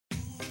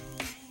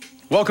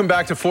Welcome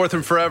back to Fourth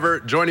and Forever.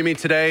 Joining me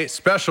today,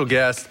 special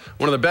guest,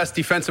 one of the best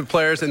defensive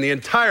players in the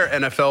entire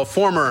NFL,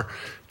 former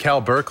Cal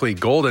Berkeley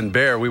Golden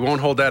Bear. We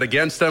won't hold that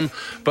against him,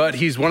 but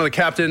he's one of the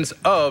captains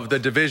of the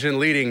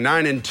division-leading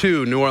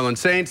 9-2 New Orleans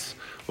Saints.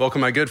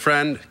 Welcome, my good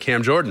friend,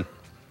 Cam Jordan.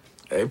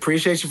 Hey,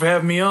 appreciate you for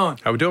having me on.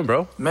 How we doing,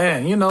 bro?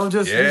 Man,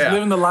 just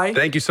living the life.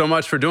 Thank you so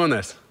much for doing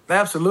this.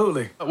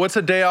 Absolutely. What's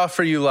a day off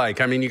for you like?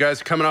 I mean, you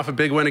guys are coming off a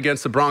big win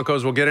against the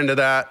Broncos. We'll get into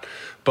that.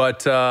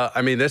 But,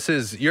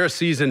 you're a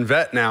seasoned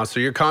vet now, so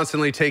you're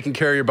constantly taking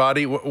care of your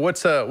body.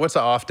 What's an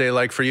off day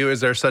like for you?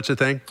 Is there such a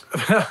thing?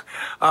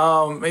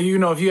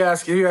 If you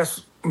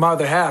ask my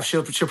other half,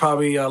 she'll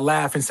probably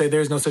laugh and say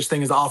there's no such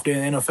thing as an off day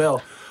in the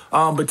NFL.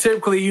 But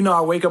typically,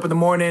 I wake up in the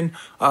morning.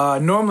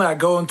 Normally, I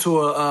go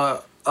into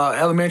a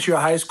elementary or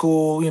high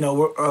school,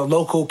 a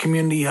local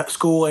community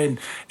school, and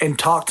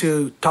talk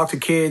to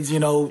kids. You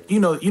know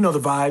the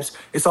vibes.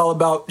 It's all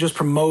about just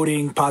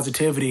promoting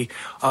positivity,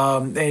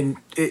 and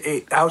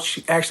it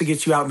actually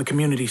gets you out in the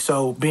community.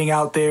 So being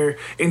out there,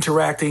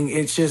 interacting,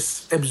 it's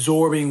just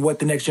absorbing what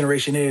the next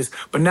generation is.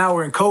 But now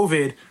we're in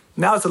COVID.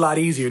 Now it's a lot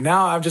easier.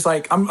 Now I'm just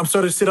like I'm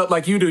sort of sit up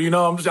like you do.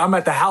 I'm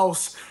at the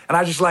house and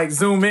I just like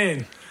zoom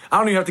in. I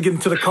don't even have to get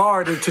into the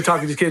car to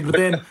talk to these kids. But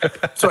then,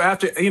 so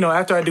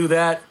after I do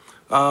that.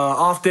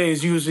 Off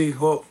days usually,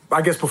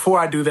 I guess before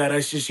I do that, I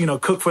just,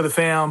 cook for the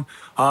fam,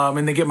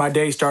 and then get my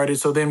day started.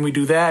 So then we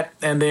do that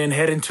and then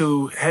head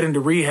into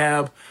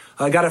rehab.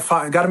 I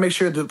gotta make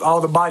sure that all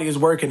the body is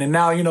working. And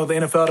now, the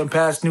NFL done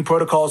passed new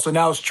protocols. So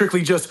now it's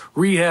strictly just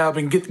rehab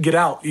and get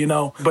out,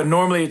 But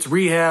normally it's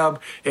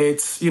rehab,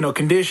 it's,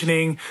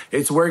 conditioning,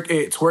 it's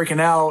working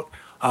out.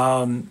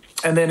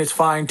 And then it's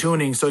fine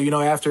tuning. So,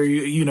 after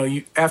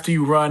after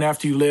you run,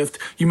 after you lift,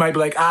 you might be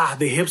like,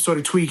 the hips sort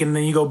of tweak, and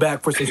then you go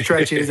back for some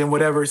stretches and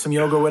whatever, some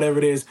yoga, whatever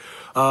it is.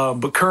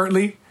 But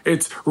currently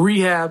it's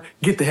rehab,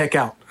 get the heck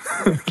out.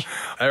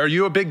 Are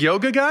you a big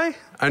yoga guy?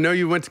 I know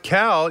you went to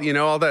Cal,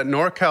 all that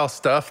NorCal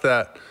stuff,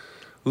 that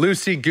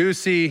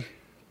loosey-goosey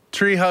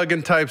tree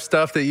hugging type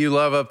stuff that you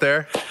love up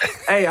there.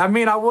 Hey, I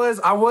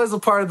was a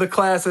part of the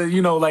class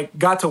that,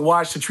 got to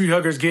watch the tree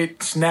huggers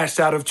get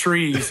snatched out of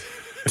trees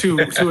to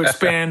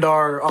expand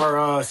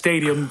our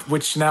stadium,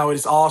 which now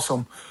is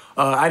awesome.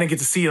 I didn't get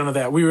to see none of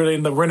that. We were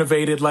in the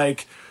renovated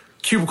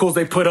cubicles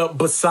they put up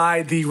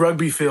beside the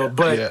rugby field.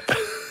 But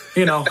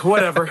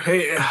whatever.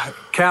 Hey,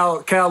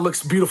 Cal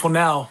looks beautiful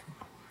now,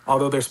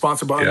 although they're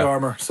sponsored by Under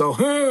Armour. So,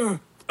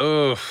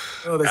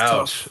 that's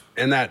ouch. tough.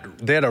 And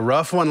they had a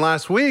rough one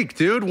last week,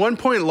 dude.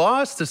 1-point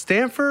loss to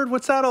Stanford.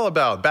 What's that all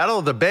about? Battle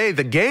of the Bay,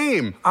 the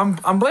game. I'm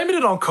blaming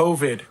it on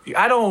COVID.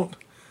 I don't.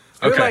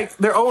 They're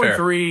they're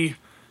 0-3.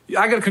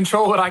 I got to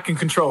control what I can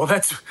control.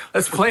 That's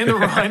playing the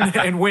run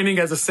and winning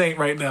as a Saint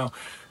right now.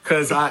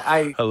 Because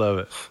I love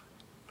it.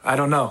 I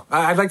don't know.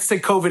 I'd like to say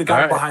COVID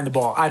got behind the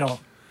ball. I don't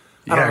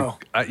know.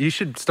 You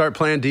should start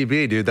playing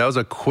DB, dude. That was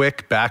a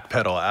quick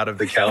backpedal out of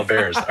the Cal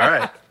Bears. All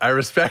right. I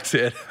respect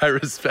it.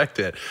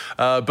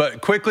 But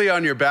quickly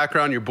on your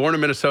background, you're born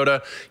in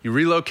Minnesota. You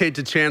relocate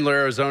to Chandler,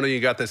 Arizona. You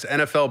got this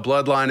NFL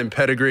bloodline and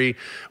pedigree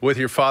with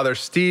your father,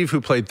 Steve,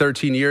 who played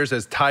 13 years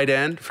as tight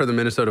end for the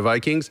Minnesota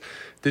Vikings.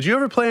 Did you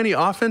ever play any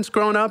offense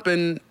growing up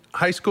in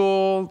high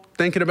school,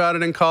 thinking about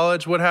it in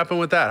college? What happened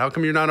with that? How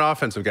come you're not an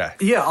offensive guy?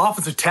 Yeah,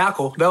 offensive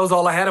tackle. That was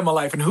all I had in my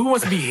life. And who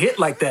wants to be hit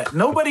like that?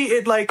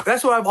 Nobody,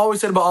 that's what I've always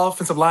said about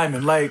offensive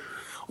linemen.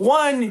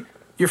 One,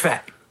 you're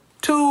fat.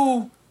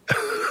 Two,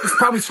 it's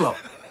probably slow.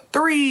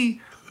 Three,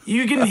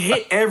 you're getting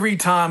hit every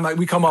time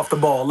we come off the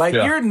ball.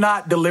 You're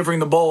not delivering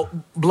the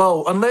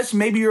blow unless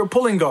maybe you're a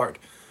pulling guard.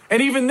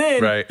 And even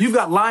then, You've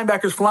got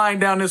linebackers flying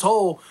down this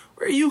hole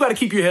where you got to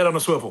keep your head on a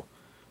swivel.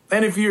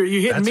 And if you're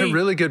hitting That's a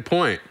really good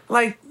point.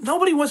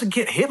 Nobody wants to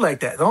get hit like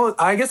that.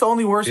 I guess the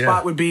only worst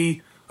spot would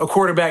be a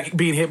quarterback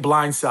being hit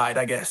blindside,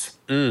 I guess.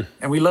 And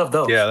we love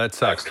those. Yeah, that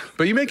sucks.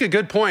 But you make a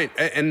good point.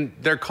 And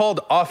they're called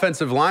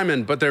offensive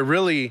linemen, but they're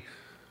really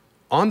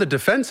on the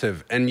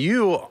defensive. And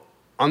you,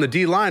 on the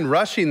D-line,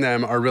 rushing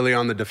them are really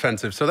on the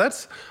defensive. So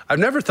I've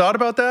never thought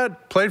about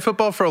that. Played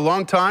football for a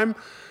long time.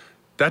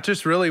 That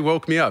just really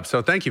woke me up.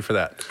 So thank you for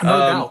that. No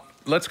doubt.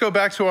 Let's go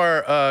back to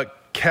our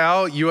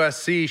Cal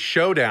USC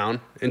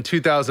showdown in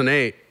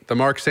 2008, the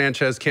Mark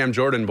Sanchez Cam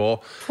Jordan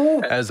Bowl,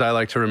 as I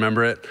like to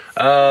remember it.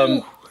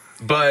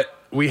 But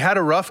we had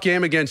a rough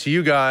game against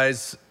you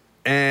guys,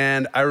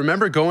 and I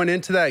remember going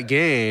into that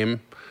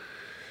game,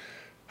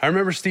 I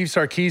remember Steve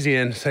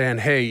Sarkisian saying,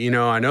 hey,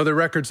 I know the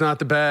record's not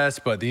the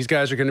best, but these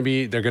guys they're going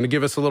to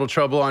give us a little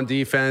trouble on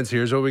defense.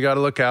 Here's what we got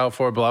to look out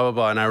for, blah, blah,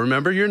 blah. And I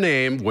remember your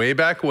name way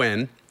back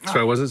when. So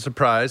I wasn't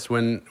surprised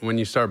when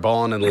you start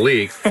balling in the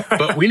league.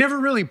 But we never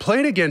really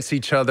played against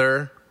each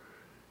other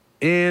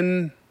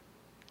in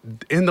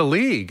the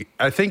league.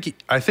 I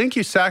think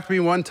you sacked me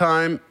one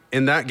time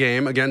in that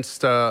game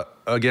against the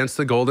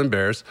Golden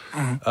Bears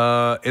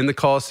in the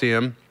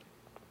Coliseum.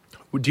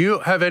 Do you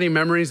have any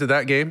memories of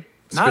that game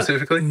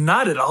specifically?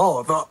 Not at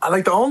all.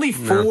 The only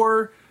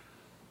four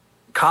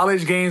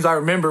college games I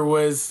remember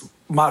was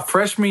my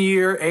freshman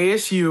year,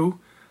 ASU,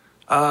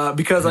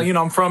 because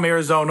I'm from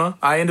Arizona.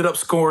 I ended up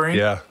scoring.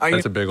 Yeah,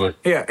 that's a big one.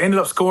 Yeah, ended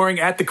up scoring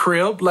at the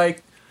crib,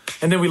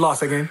 and then we lost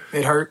that game.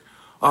 It hurt.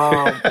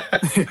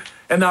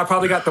 And then I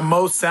probably got the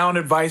most sound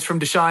advice from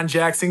Deshaun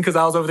Jackson because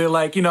I was over there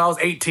I was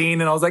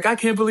 18 and I was like, I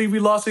can't believe we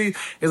lost these.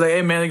 He's like,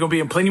 hey, man, they're going to be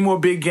in plenty more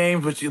big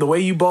games, but the way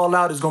you ball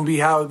out is going to be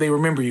how they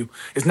remember you.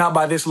 It's not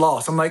by this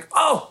loss. I'm like,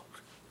 oh,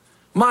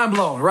 mind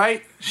blown,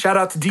 right? Shout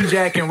out to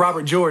D-Jack and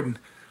Robert Jordan.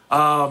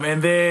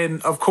 And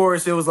then, of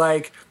course, it was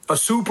like a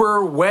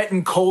super wet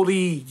and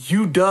coldy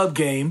UW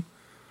game.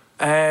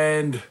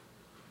 And,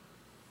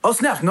 oh,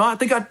 snap. No, I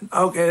think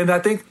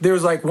there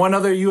was one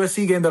other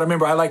USC game that I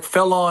remember. I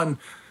fell on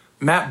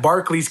Matt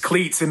Barkley's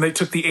cleats and they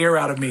took the air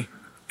out of me.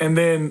 And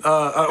then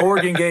an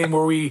Oregon game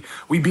where we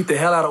beat the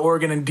hell out of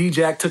Oregon and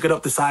D-Jack took it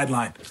up the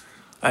sideline.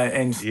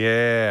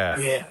 Yeah,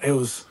 it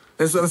was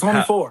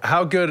only 4.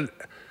 How good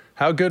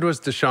was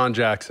Deshaun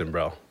Jackson,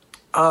 bro?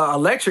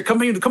 Electric.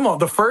 Come on.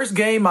 The first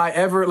game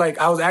I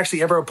was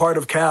actually ever a part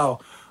of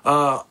Cal.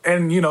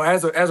 And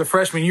as a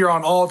freshman, you're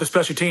on all the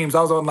special teams. I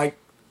was on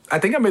I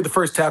think I made the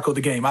first tackle of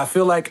the game. I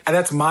feel like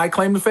that's my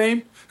claim to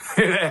fame.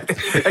 At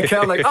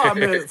Cal, I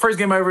made the first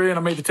game I ever in, I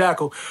made the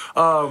tackle.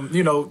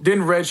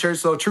 Didn't redshirt,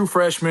 so true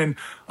freshman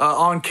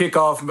on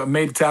kickoff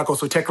made the tackle.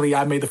 So technically,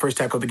 I made the first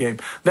tackle of the game.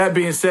 That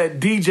being said,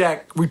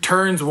 D-Jack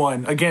returns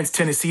one against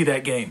Tennessee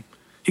that game.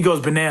 He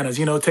goes bananas,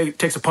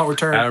 takes a punt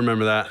return. I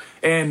remember that.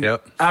 And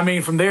yep. I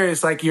mean, from there,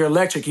 it's you're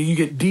electric. You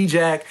get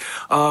D-Jack.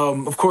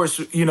 Of course,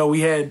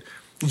 we had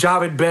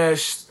Javed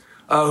Best,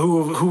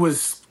 who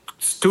was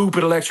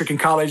stupid electric in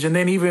college, and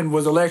then even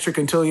was electric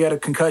until he had a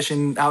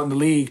concussion out in the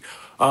league.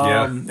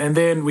 And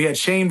then we had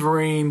Shane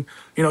Vereen,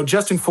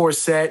 Justin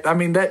Forsett. I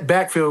mean, that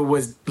backfield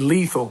was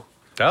lethal.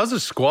 That was a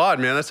squad,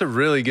 man. That's a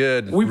really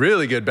good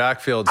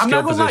backfield skill position. I'm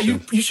not gonna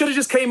lie. You should have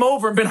just came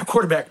over and been a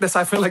quarterback.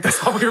 I feel like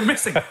that's all we were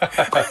missing.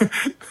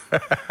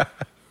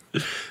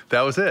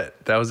 That was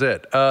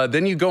it.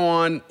 Then you go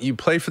on, you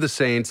play for the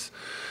Saints.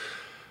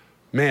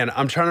 Man,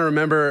 I'm trying to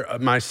remember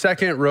my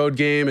second road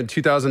game in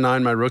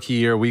 2009, my rookie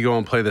year. We go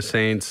and play the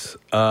Saints.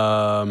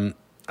 I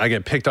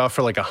get picked off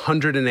for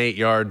 108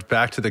 yards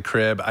back to the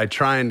crib. I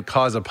try and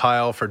cause a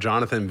pile for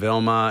Jonathan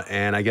Vilma,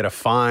 and I get a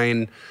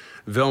fine.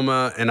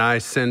 Vilma and I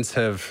since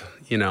have,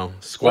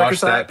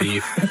 squashed that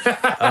beef.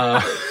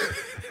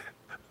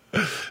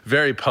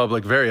 Very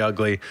public, very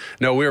ugly.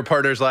 No, we were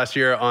partners last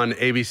year on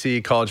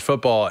ABC College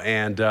Football,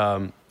 and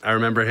I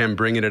remember him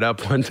bringing it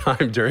up one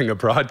time during a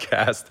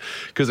broadcast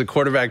because a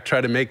quarterback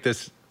tried to make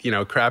this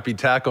crappy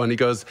tackle, and he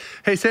goes,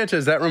 hey,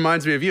 Sanchez, that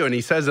reminds me of you. And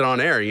he says it on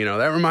air,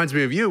 that reminds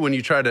me of you when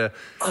you tried to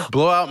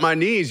blow out my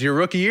knees your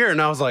rookie year.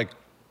 And I was like,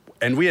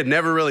 and we had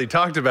never really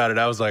talked about it.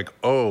 I was like,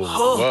 oh,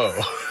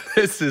 whoa,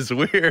 this is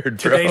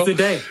weird, bro. Today's the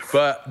day.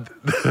 But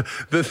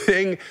the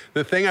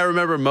thing I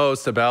remember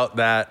most about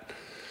that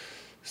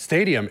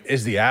stadium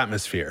is the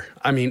atmosphere.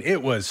 I mean,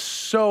 it was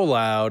so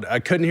loud. I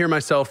couldn't hear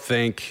myself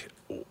think.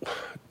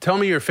 Tell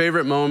me your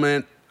favorite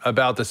moment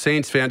about the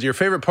Saints fans, your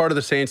favorite part of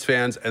the Saints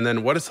fans, and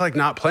then what it's like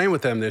not playing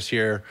with them this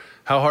year.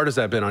 How hard has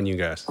that been on you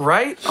guys?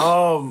 Right?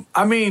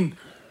 I mean,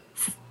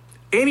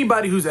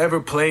 anybody who's ever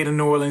played in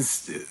New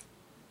Orleans,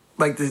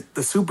 the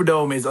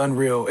Superdome is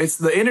unreal.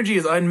 The energy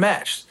is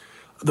unmatched.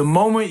 The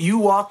moment you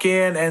walk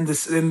in and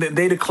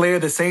they declare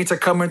the Saints are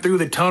coming through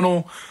the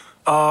tunnel,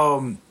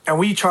 and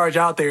we charge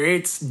out there,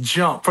 it's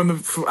jump. From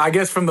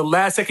the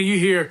last second you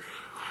hear,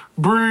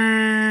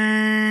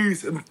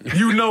 breeze,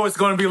 it's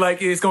going to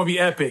be it's going to be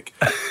epic.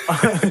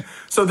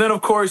 So then,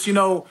 of course, you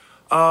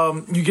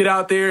get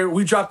out there,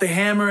 we drop the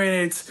hammer,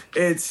 and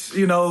it's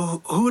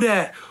who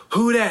that,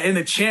 and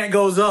the chant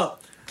goes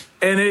up,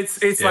 and it's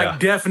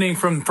deafening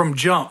from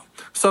jump.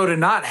 So to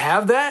not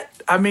have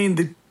that, I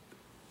mean,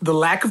 the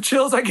lack of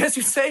chills, I guess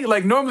you'd say.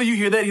 Normally you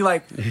hear that,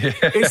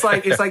 it's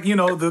like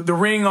the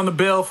ring on the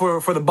bell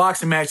for the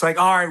boxing match. All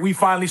right, we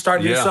finally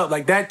started this up.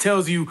 That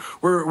tells you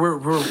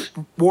we're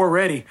war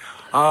ready.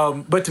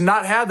 But to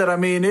not have that, I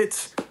mean,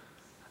 it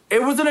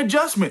was an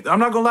adjustment. I'm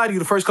not gonna lie to you.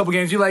 The first couple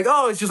games, you're like,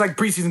 oh, it's just like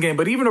preseason game.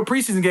 But even a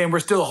preseason game, we're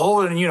still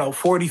holding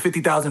 40,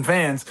 50,000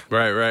 fans.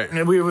 Right. And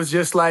it was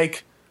just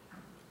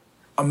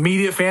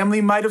immediate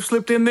family might have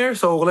slipped in there.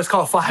 So let's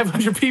call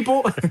 500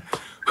 people.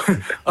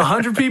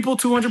 100 people,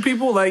 200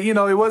 people, it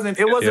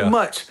wasn't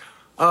much.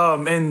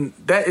 And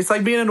that it's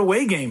like being in an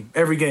away game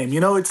every game.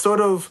 It's sort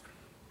of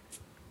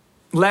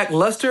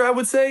lackluster, I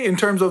would say, in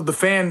terms of the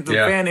fan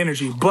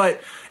energy.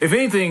 But if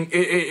anything,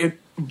 it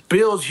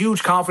builds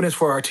huge confidence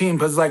for our team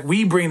because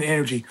we bring the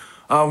energy.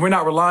 We're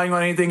not relying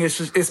on anything.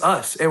 It's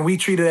us, and we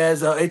treat it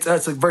as it's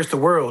us versus the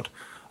world.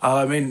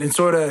 And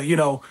sort of,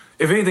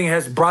 if anything, it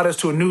has brought us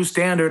to a new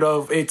standard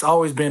of it's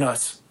always been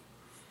us.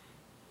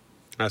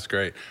 That's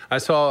great. I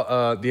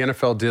saw the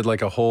NFL did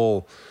a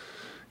whole,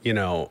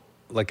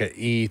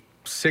 a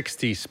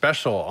 60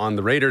 special on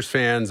the Raiders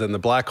fans and the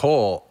black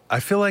hole. I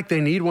feel like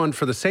they need one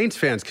for the Saints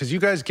fans because you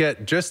guys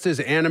get just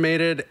as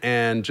animated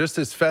and just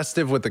as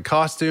festive with the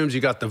costumes. You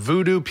got the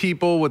voodoo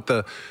people with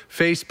the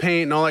face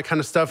paint and all that kind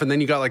of stuff. And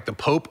then you got like the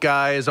Pope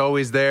guy is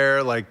always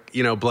there, like,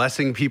 you know,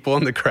 blessing people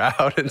in the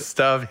crowd and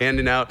stuff,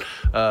 handing out,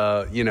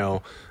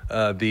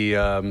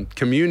 the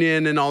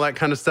communion and all that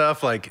kind of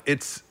stuff. Like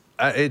it's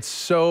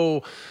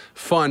so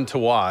fun to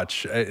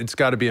watch. It's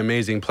got to be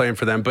amazing playing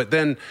for them. But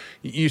then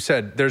you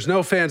said there's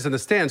no fans in the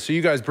stands, so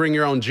you guys bring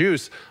your own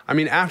juice. I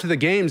mean, after the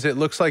games, it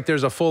looks like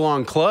there's a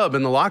full-on club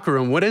in the locker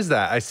room. What is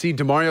that? I see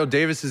DeMario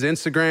Davis's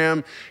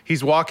Instagram.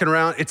 He's walking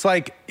around. It's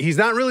like he's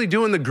not really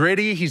doing the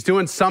gritty. He's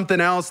doing something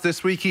else.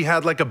 This week he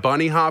had like a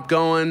bunny hop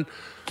going.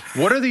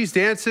 What are these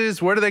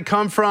dances? Where do they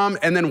come from?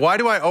 And then why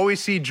do I always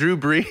see Drew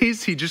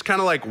Brees? He just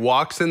kind of like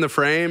walks in the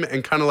frame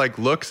and kind of like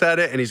looks at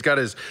it, and he's got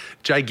his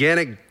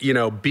gigantic,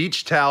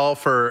 beach towel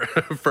for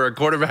a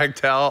quarterback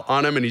towel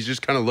on him, and he's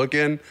just kind of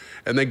looking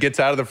and then gets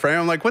out of the frame.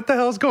 I'm like, what the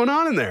hell's going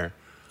on in there?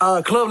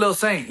 Club Lil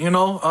Saint,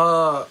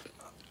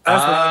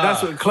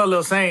 that's what Club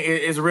Lil Saint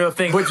is a real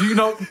thing. But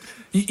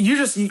you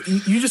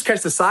just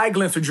catch the side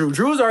glimpse of Drew.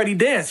 Drew's already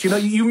danced.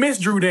 You miss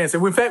Drew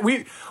dancing. In fact,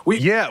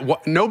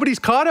 nobody's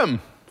caught him.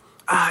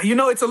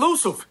 It's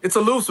elusive. It's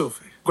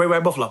elusive. Great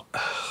White Buffalo.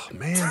 Oh,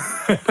 man.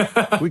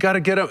 We got to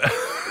get him.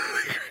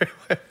 Great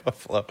White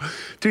Buffalo.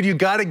 Dude, you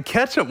got to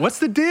catch him. What's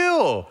the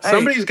deal? Hey.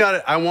 Somebody's got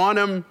it. I want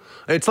him.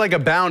 It's like a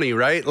bounty,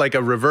 right? Like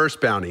a reverse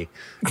bounty.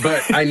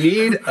 But I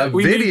need a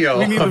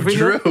video of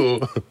Drew.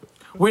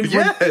 When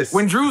Drew's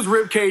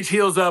ribcage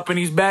heals up and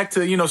he's back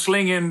to,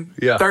 slinging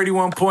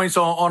 31 points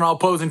on our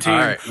opposing team,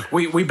 right.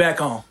 we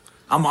back on.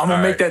 I'm going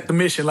to make that the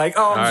mission. Like,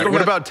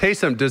 what about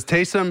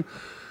Taysom?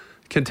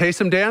 Can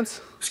Taysom dance?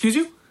 Excuse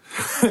you?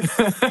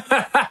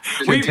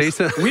 We've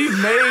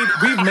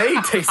made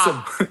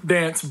Taysom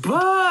dance,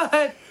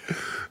 but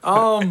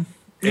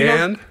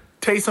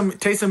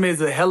Taysom is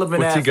a hell of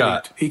an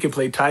athlete. He can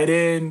play tight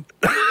end,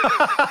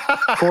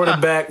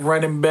 quarterback,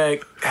 running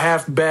back,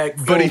 halfback.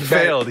 But he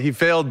failed. He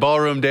failed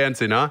ballroom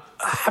dancing, huh?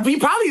 He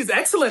probably is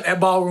excellent at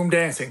ballroom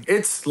dancing.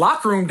 It's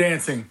locker room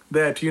dancing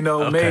that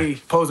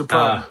may pose a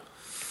problem.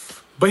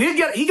 But he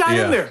got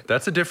in there.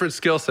 That's a different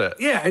skill set.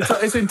 Yeah,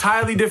 it's an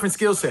entirely different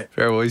skill set.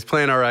 Fair. Well, he's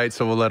playing all right,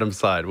 so we'll let him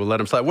slide.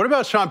 What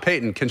about Sean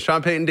Payton? Can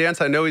Sean Payton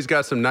dance? I know he's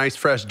got some nice,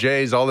 fresh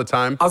J's all the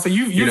time. Also,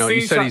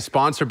 you said he's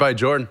sponsored by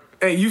Jordan.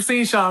 Hey, you've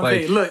seen Sean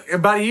Payton. Look,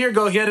 about a year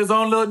ago, he had his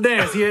own little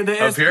dance. He had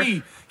the SP.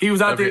 Here? He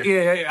was out there.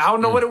 Here. Yeah, I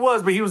don't know what it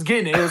was, but he was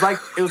getting it. It was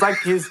like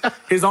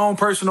his own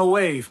personal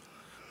wave.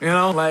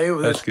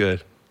 That's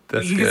good.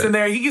 He gets in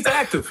there. He gets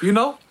active. We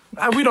don't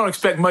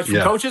expect much from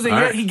coaches, and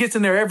yet he gets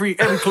in there every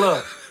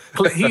club.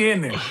 He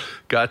in there.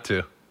 Got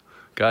to.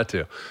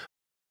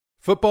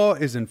 Football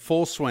is in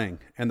full swing,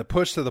 and the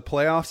push to the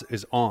playoffs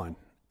is on.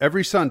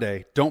 Every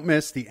Sunday, don't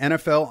miss the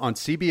NFL on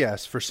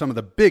CBS for some of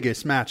the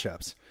biggest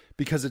matchups,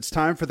 because it's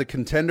time for the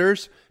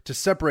contenders to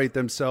separate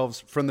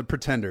themselves from the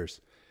pretenders.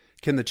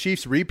 Can the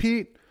Chiefs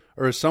repeat,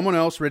 or is someone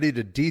else ready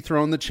to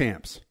dethrone the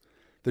champs?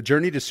 The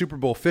journey to Super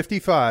Bowl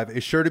 55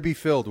 is sure to be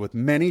filled with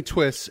many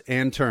twists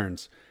and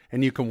turns,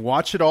 and you can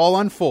watch it all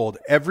unfold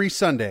every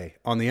Sunday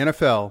on the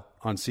NFL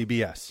on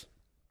CBS.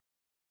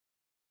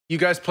 You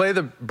guys played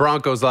the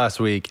Broncos last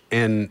week,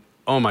 and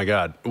oh my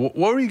God, what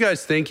were you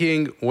guys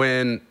thinking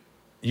when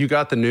you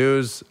got the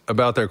news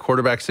about their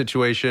quarterback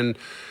situation?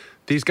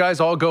 These guys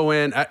all go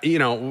in,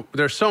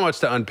 there's so much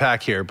to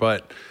unpack here,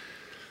 but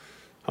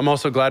I'm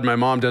also glad my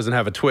mom doesn't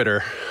have a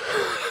Twitter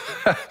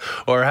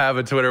or have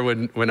a Twitter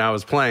when I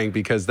was playing,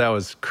 because that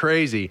was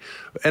crazy.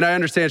 And I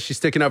understand she's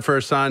sticking up for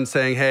her son,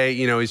 saying, hey,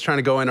 he's trying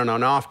to go in on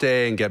an off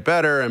day and get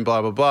better and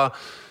blah, blah, blah.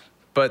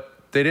 But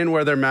they didn't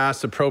wear their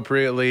masks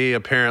appropriately,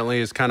 apparently,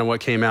 is kind of what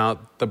came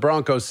out. The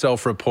Broncos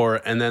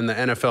self-report, and then the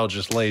NFL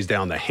just lays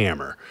down the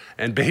hammer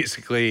and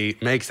basically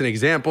makes an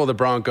example of the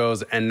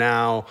Broncos, and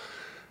now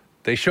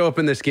they show up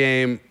in this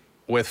game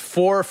with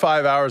 4 or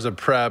 5 hours of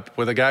prep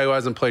with a guy who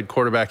hasn't played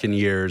quarterback in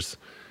years,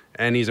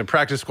 and he's a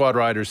practice squad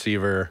wide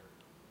receiver.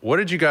 What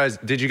did you guys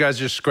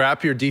just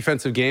scrap your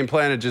defensive game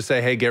plan and just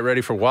say, hey, get ready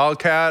for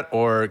Wildcat,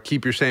 or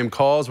keep your same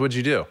calls? What'd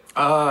you do?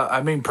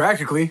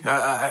 Practically.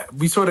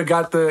 We sort of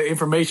got the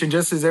information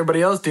just as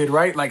everybody else did,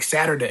 right? Like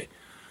Saturday.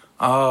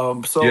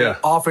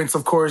 Offense,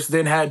 of course,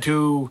 then had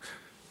to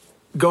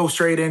go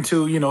straight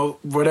into,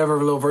 whatever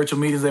little virtual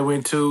meetings they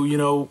went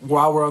to,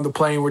 while we're on the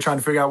plane, we're trying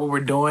to figure out what we're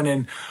doing.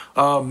 And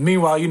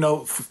meanwhile,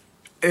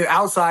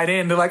 outside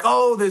in, they're like,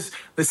 the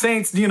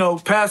Saints,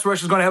 pass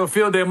rush is going to have a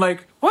field day. I'm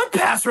like, what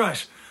pass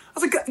rush? I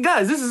was like,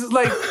 guys, this is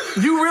like,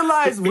 you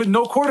realize with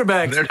no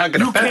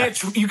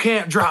quarterbacks, you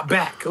can't drop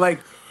back. Like,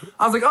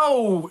 I was like,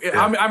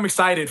 I'm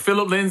excited.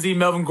 Phillip Lindsay,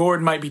 Melvin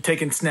Gordon might be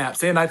taking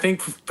snaps. And I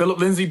think Phillip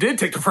Lindsay did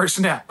take the first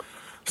snap.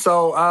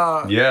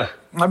 So, you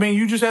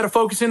just had to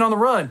focus in on the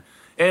run.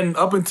 And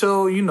up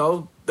until,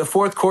 the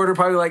fourth quarter,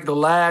 probably like the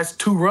last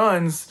 2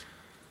 runs,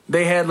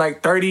 they had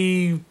like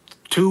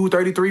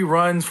 33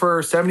 runs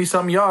for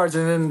 70-something yards,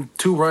 and then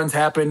 2 runs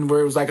happened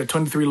where it was like a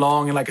 23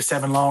 long and like a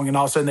 7 long, and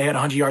all of a sudden they had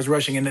 100 yards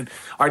rushing, and then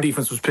our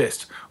defense was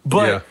pissed.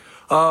 But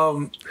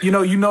You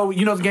know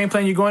the game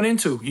plan you're going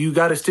into. You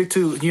got to stick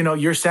to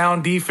your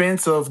sound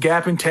defense of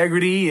gap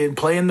integrity and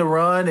playing the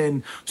run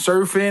and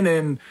surfing,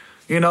 and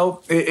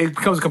it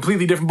becomes a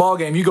completely different ball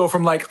game. You go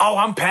from like, oh,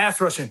 I'm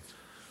pass rushing.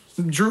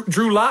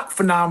 Drew Lock,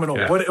 phenomenal.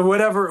 Yeah.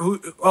 Whatever.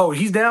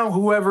 He's down.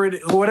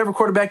 Whatever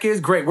quarterback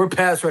is, great. We're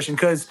pass rushing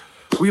because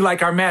we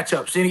like our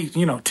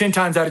matchups. 10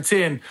 times out of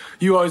 10,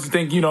 you always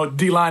think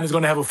D-line is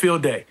going to have a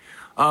field day.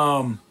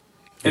 And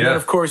then,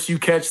 of course, you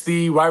catch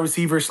the wide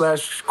receiver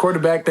 /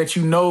 quarterback that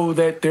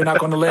that they're not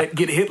going to let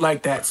get hit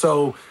like that.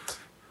 So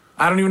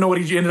I don't even know what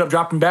he ended up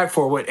dropping back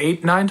for. What,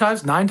 9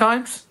 times? 9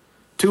 times?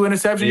 2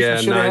 interceptions? Yeah,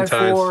 He should have 9 had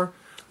times. 4.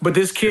 But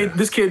this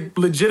kid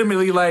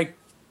legitimately, like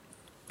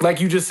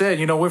you just said,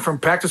 went from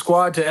practice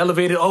squad to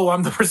elevated. Oh,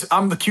 I'm the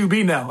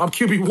QB now. I'm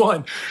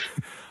QB1.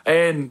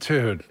 And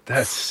Dude,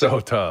 that's so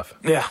tough.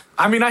 yeah,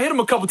 I mean, I hit him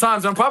a couple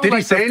times. I'm probably Did he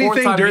like say the fourth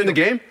anything time during the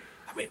hitting him. game?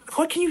 I mean,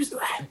 what can you?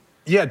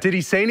 Yeah, did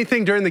he say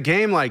anything during the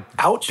game like,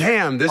 Ouch.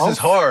 damn, this Oh, is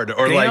hard?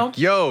 Or damn. like,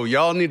 yo,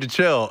 y'all need to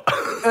chill.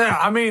 Yeah,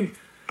 I mean,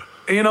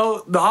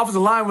 the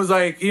offensive line was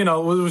like,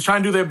 was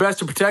trying to do their best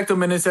to protect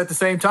him, and it's at the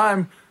same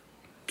time.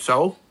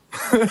 So,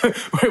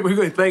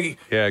 like,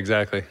 Yeah,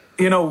 exactly.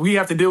 we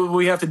have to deal with what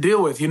we have to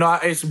deal with.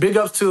 It's big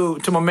ups to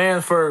my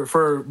man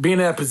for being in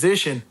that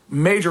position.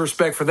 Major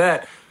respect for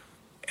that.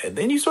 And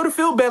then you sort of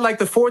feel bad. Like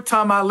the 4th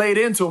time I laid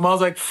into him, I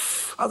was like,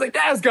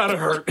 that's gotta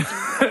hurt.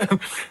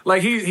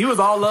 Like he was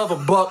all of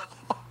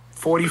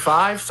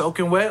 $145,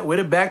 soaking wet with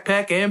a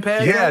backpack and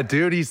pad. Yeah,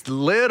 dude, he's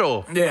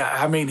little. Yeah,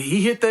 I mean,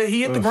 he hit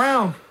the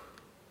ground.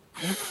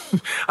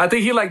 I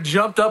think he like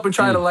jumped up and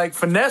tried to like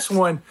finesse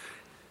one,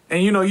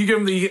 and you give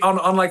him the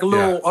on like a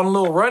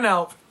little run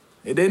out.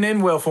 It didn't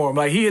end well for him.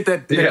 Like he hit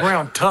that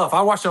ground tough.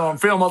 I watched it on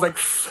film. I was like,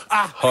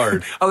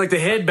 Hard. I was like, the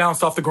head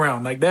bounced off the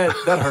ground. Like that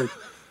hurt.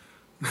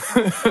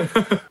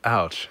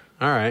 Ouch.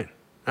 All right.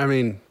 I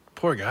mean,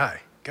 poor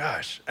guy.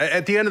 Gosh.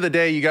 At the end of the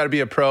day, you got to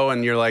be a pro,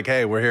 and you're like,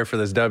 hey, we're here for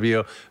this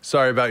W.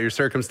 Sorry about your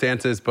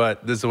circumstances,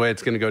 but this is the way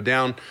it's going to go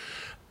down.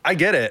 I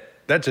get it.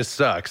 That just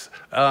sucks.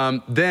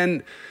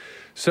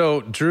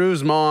 So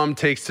Drew's mom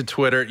takes to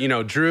Twitter.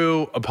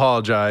 Drew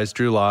apologized,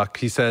 Drew Lock.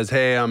 He says,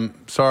 hey,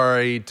 I'm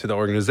sorry to the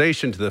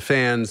organization, to the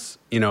fans.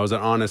 It was an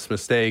honest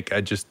mistake.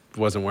 I just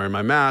wasn't wearing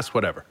my mask,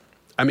 whatever.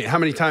 I mean, how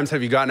many times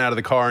have you gotten out of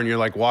the car and you're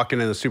like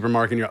walking in the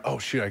supermarket and you're, oh,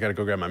 shoot, I got to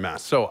go grab my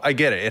mask. So I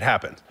get it. It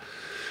happens.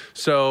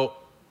 So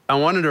I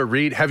wanted to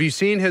read. Have you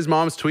seen his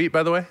mom's tweet,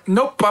 by the way?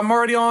 Nope, I'm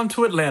already on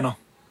to Atlanta.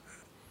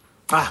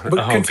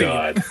 But continue.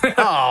 God.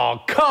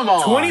 Oh, come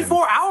on.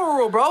 24-hour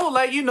rule, bro.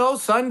 Like,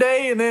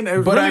 Sunday, and then it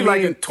was really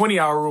like a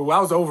 20-hour rule. I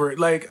was over it.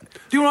 Like,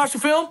 do you want to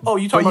watch the film? Oh,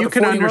 you talking about the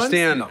 40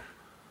 understand. runs?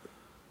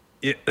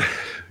 No.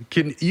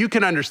 You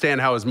can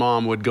understand how his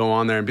mom would go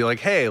on there and be like,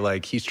 hey,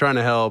 like, he's trying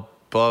to help,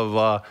 blah, blah,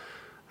 blah.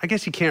 I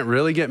guess you can't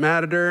really get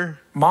mad at her.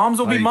 Moms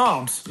will be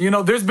moms.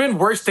 There's been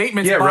worse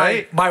statements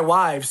by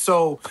wives.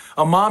 So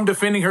a mom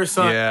defending her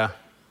son,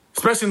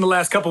 especially in the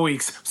last couple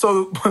weeks.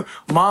 So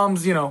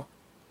moms,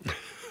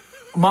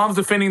 moms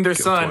defending their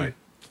son,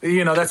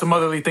 that's a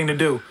motherly thing to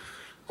do.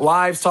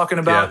 Wives talking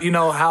about,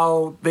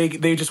 how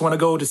they just want to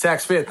go to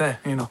Saks Fifth,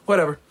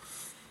 whatever.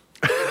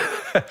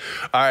 All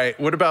right,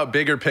 what about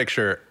bigger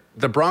picture?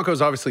 The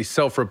Broncos obviously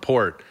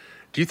self-report.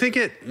 Do you think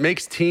it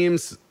makes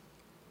teams,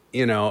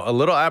 a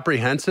little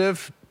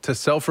apprehensive to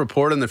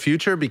self-report in the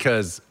future?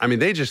 Because, I mean,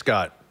 they just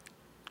got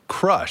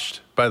crushed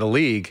by the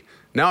league.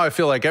 Now I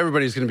feel like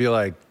everybody's going to be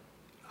like,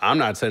 I'm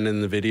not sending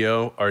the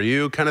video. Are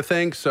you, kind of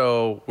thing?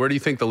 So where do you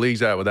think the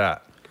league's at with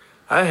that?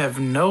 I have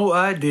no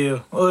idea.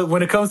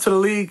 When it comes to the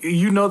league,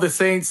 the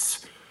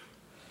Saints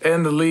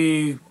and the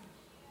league,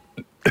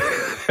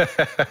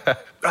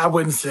 I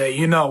wouldn't say,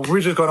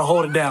 we're just going to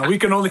hold it down. We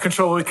can only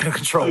control what we can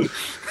control.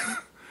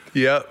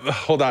 Yeah,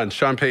 hold on.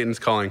 Sean Payton's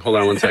calling. Hold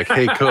on one sec.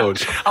 Hey,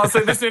 coach. I'll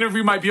say this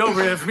interview might be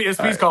over if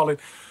SP's calling.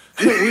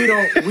 We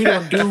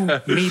don't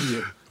do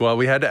media. Well,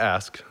 we had to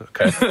ask.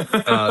 Okay.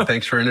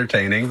 Thanks for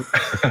entertaining.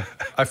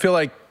 I feel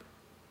like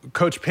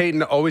Coach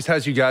Payton always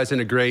has you guys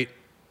in a great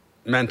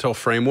mental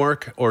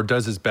framework, or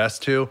does his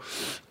best to.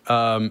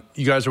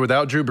 You guys are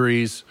without Drew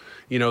Brees.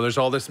 There's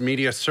all this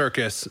media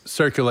circus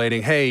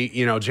circulating. Hey,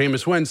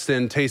 Jameis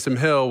Winston, Taysom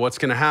Hill, what's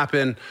going to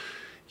happen?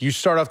 You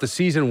start off the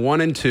season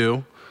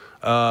 1-2.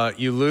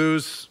 You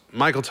lose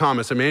Michael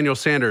Thomas, Emmanuel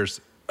Sanders.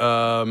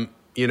 What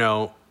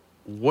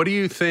do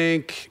you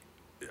think?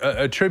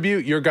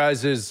 Attribute your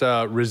guys'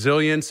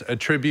 resilience, or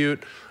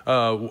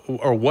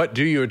what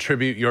do you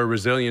attribute your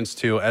resilience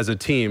to as a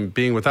team,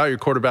 being without your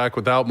quarterback,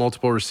 without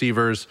multiple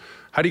receivers?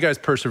 How do you guys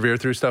persevere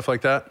through stuff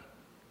like that?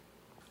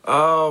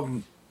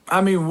 I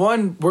mean,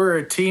 we're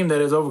a team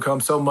that has overcome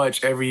so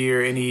much every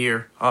year, any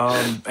year.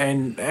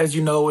 And as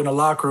you know, in a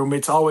locker room,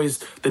 it's always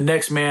the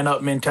next man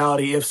up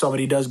mentality if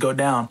somebody does go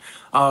down.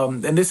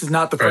 And this is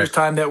not the first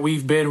time that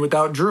we've been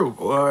without Drew,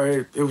 or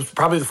it was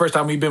probably the first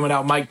time we've been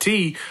without Mike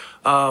T.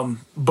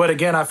 But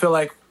again, I feel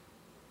like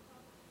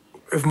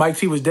if Mike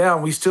T was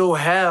down, we still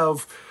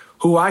have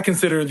who I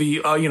consider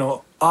the,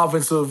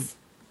 offensive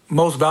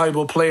most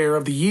valuable player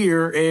of the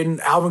year in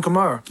Alvin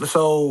Kamara.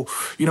 So,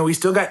 we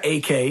still got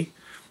AK.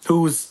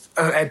 who's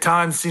at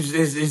times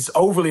is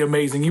overly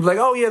amazing. You're like,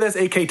 oh yeah, that's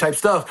AK type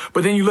stuff.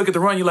 But then you look at the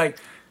run, you're like,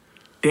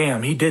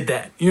 damn, he did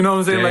that. You know what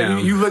I'm saying? Damn.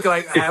 Like you look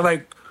like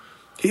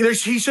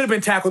he should have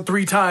been tackled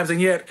 3 times,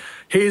 and yet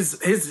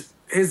his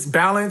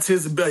balance,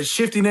 his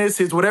shiftiness,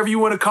 his whatever you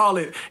want to call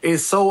it,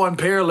 is so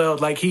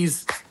unparalleled. Like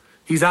he's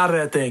out of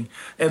that thing.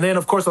 And then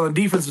of course on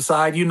the defensive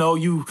side,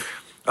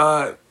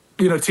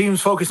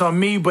 teams focus on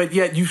me, but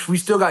yet we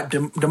still got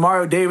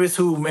Demario Davis,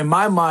 who in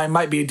my mind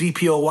might be a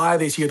DPOY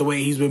this year the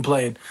way he's been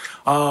playing,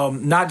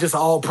 not just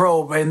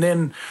All-Pro. And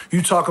then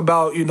you talk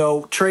about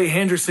Trey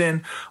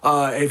Henderson.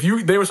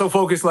 They were so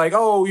focused like,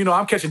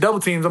 I'm catching double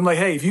teams. I'm like,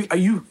 hey, if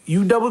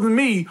you double than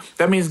me,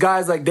 that means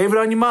guys like David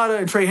Onyemata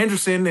and Trey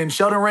Henderson and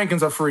Sheldon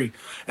Rankins are free,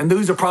 and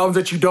these are problems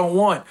that you don't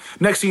want.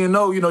 Next thing you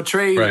know,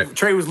 Trey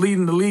was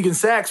leading the league in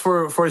sacks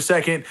for a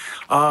second,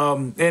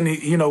 and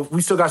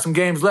we still got some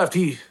games left.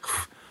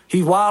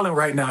 He's wilding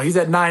right now. He's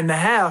at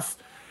 9.5.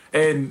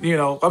 And,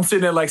 I'm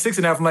sitting at like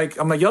 6.5.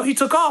 I'm like, yo, he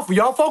took off.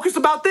 Y'all focused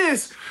about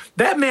this.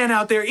 That man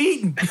out there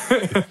eating.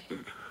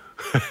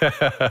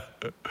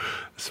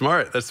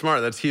 Smart. That's smart.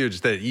 That's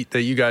huge that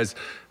you guys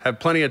have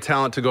plenty of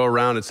talent to go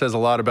around. It says a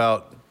lot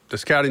about the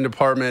scouting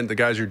department, the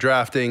guys you're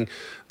drafting,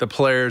 the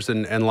players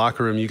and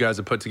locker room you guys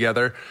have put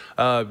together.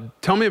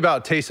 Tell me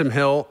about Taysom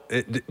Hill.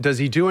 Does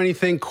he do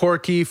anything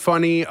quirky,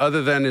 funny,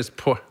 other than his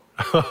poor...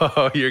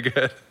 Oh, you're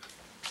good.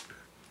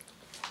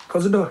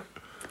 Close the door.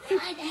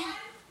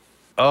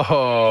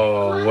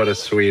 Oh, what a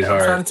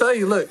sweetheart. I'm trying to tell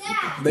you, look.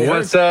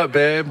 What's up,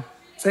 babe?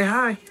 Say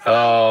hi.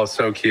 Oh,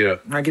 so cute. All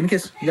right, give me a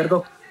kiss. You gotta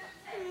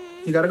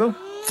go.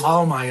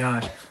 Oh, my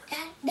gosh.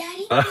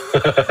 Daddy, we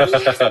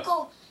have to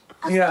go.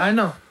 Yeah, I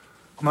know.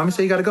 Mommy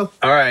said you gotta go.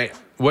 All right.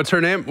 What's her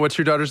name? What's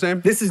your daughter's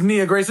name? This is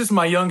Nia Grace. This is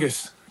my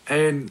youngest.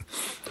 And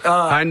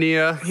hi,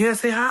 Nia. Yeah,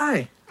 say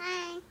hi.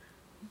 Hi.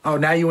 Oh,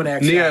 now you want to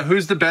ask Nia,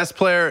 who's the best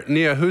player?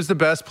 Nia, who's the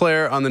best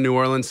player on the New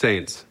Orleans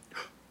Saints?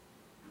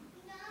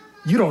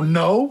 You don't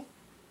know?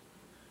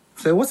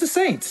 Say, what's the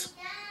Saints?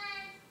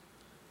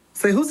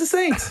 Say, who's the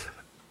Saints?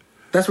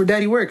 That's where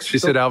Daddy works. She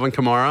said Alvin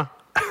Kamara.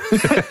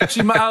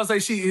 I was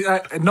like,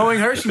 knowing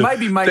her, she might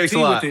be Mike Thanks T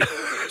a lot. with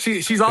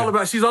it. She's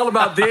all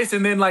about this,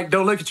 and then like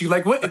don't look at you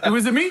like what?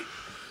 Was it me?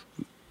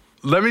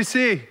 Let me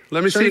see.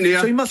 Nia.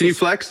 Can you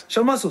flex?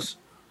 Show muscles.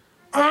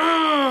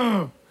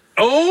 Oh.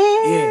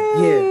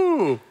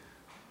 Yeah.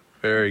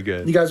 Very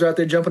good. You guys are out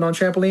there jumping on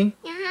trampoline?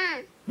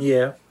 Uh-huh.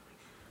 Yeah.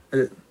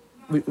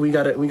 We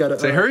gotta.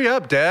 Say, hurry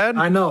up, Dad.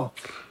 I know.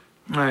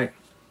 All right,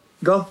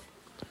 go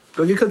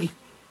get a cookie.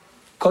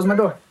 Close my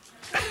door.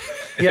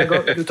 Yeah,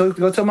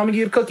 go tell Mommy to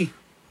get a cookie.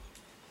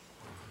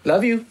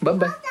 Love you.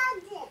 Bye.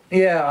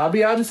 Yeah, I'll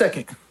be out in a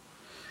second.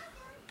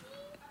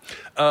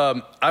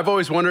 I've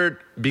always wondered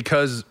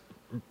because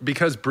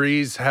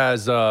Breeze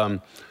has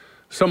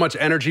so much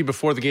energy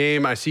before the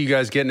game. I see you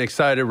guys getting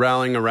excited,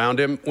 rallying around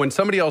him. When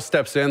somebody else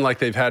steps in, like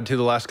they've had to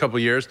the last couple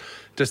of years,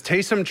 does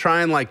Taysom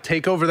try and like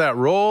take over that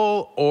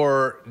role,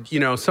 or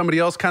somebody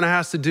else kind of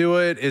has to do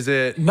it? Is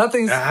it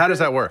How does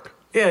that work?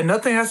 Yeah,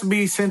 nothing has to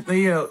be sent.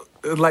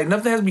 Like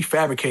nothing has to be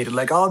fabricated.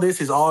 Like all this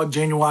is all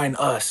genuine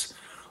us.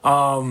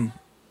 Double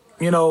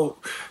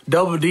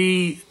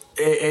D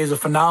is a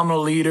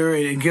phenomenal leader.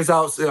 It gives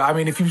out. I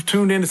mean, if you've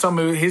tuned into some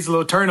of his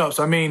little turn-ups,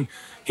 I mean,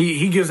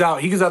 he gives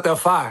out that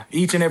fire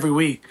each and every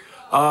week.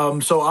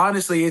 So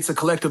honestly, it's a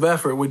collective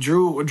effort. With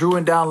Drew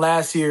went down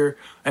last year,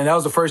 and that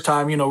was the first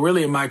time,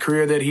 really in my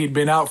career that he'd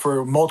been out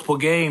for multiple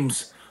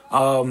games.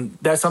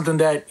 That's something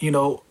that,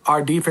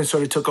 our defense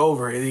sort of took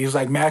over. He was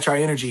like, match our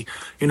energy.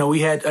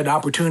 We had an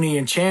opportunity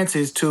and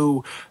chances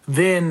to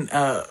then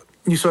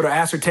you sort of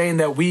ascertain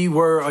that we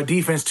were a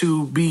defense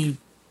to be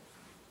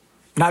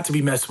not to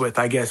be messed with,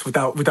 I guess,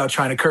 without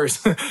trying to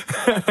curse. And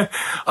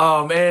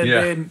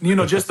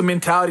just the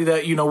mentality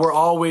that, we're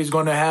always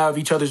going to have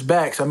each other's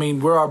backs. I mean,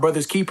 we're our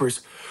brother's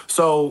keepers.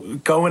 So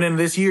going into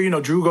this year,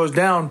 Drew goes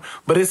down,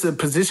 but it's a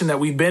position that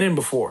we've been in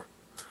before.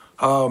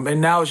 And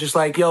now it's just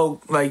like,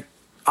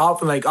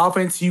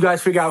 offense, you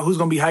guys figure out who's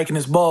going to be hiking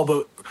this ball,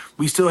 but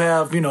we still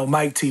have,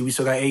 Mike T. We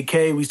still got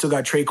AK. We still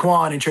got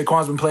Traquan, and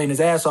Traquan's been playing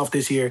his ass off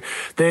this year.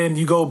 Then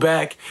you go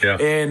back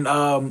and,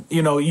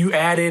 you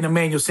add in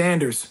Emmanuel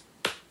Sanders.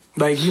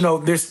 Like,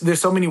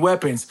 there's so many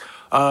weapons.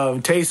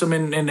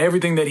 Taysom and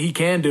everything that he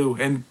can do.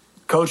 And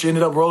Coach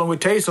ended up rolling with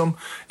Taysom.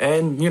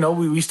 And,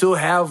 we still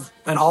have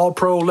an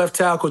all-pro left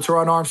tackle,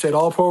 Teron Armstead,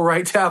 all-pro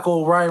right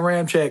tackle, Ryan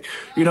Ramczyk.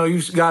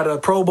 You got a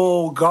Pro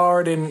Bowl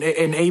guard and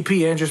AP,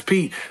 Andrews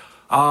Pete.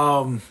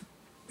 And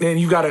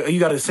you got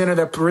a center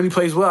that really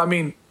plays well. I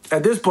mean,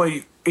 at this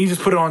point, he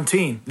just put it on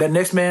team. That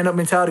next man up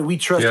mentality, we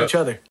trust each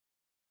other.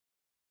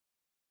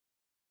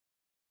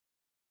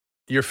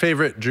 Your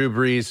favorite Drew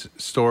Brees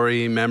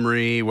story,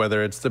 memory,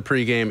 whether it's the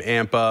pregame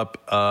amp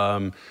up,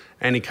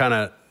 any kind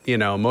of,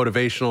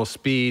 motivational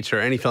speech or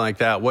anything like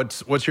that.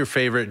 What's your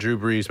favorite Drew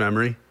Brees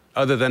memory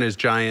other than his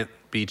giant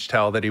beach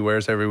towel that he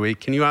wears every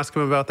week? Can you ask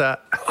him about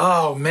that?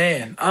 Oh,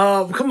 man.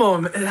 Come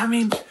on. I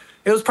mean,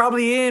 it was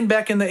probably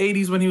back in the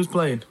 80s when he was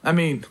playing. I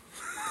mean,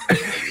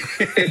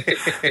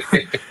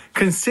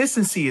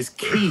 consistency is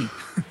key.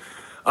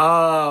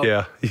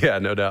 Yeah,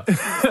 no doubt.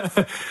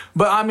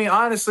 But I mean,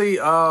 honestly,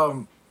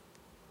 when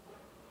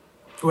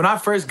I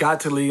first got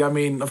to the league, I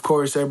mean, of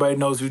course, everybody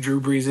knows who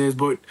Drew Brees is,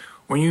 but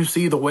when you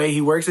see the way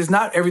he works, it's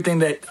not everything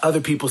that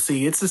other people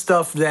see. It's the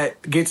stuff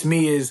that gets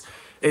me is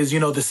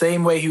the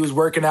same way he was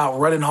working out,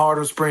 running hard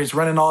on sprints,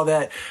 running all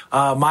that.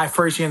 My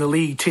first year in the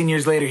league, 10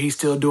 years later, he's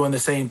still doing the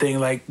same thing.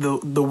 Like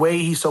the way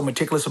he's so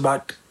meticulous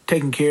about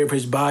taking care of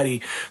his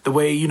body, the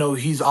way,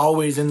 he's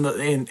always in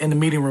the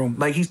meeting room.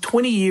 Like he's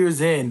 20 years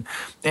in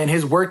and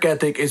his work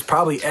ethic is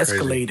probably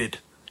escalated.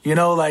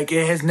 Like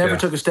it has never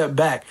took a step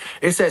back.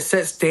 It's that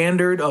set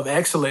standard of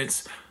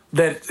excellence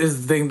that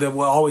is the thing that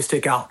will always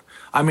stick out.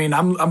 I mean,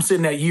 I'm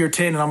sitting at year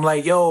 10 and I'm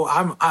like, yo,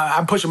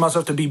 I'm pushing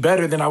myself to be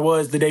better than I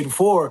was the day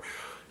before.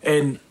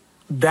 And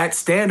that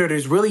standard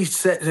is really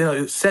set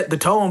the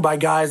tone by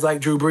guys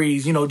like Drew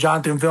Brees,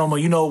 Jonathan Vilma,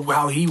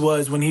 how he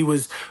was when he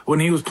was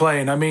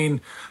playing. I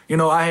mean,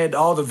 I had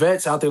all the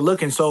vets out there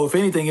looking. So if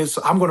anything,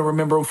 I'm going to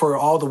remember him for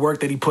all the work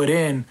that he put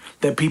in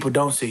that people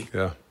don't see.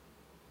 Yeah.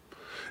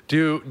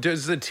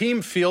 Does the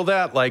team feel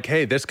that like,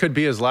 hey, this could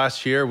be his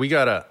last year? We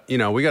gotta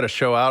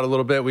show out a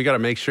little bit. We gotta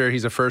make sure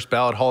he's a first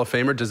ballot Hall of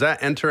Famer. Does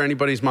that enter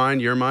anybody's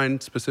mind? Your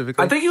mind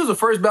specifically? I think he was a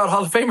first ballot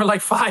Hall of Famer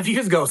like 5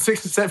 years ago,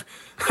 6 or 7,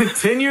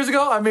 10 years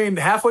ago. I mean,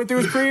 halfway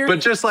through his career.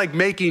 But just like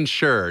making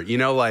sure,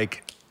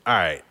 like, all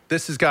right,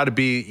 this has got to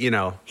be,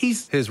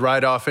 he's his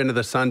ride off into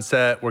the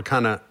sunset. We're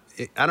kind of,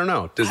 I don't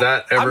know. Does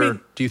that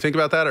ever? Do you think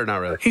about that or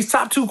not really? He's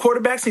top 2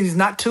 quarterbacks and he's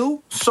not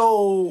 2.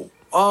 So,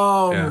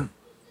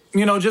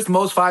 just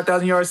most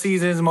 5,000-yard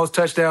seasons, most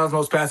touchdowns,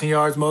 most passing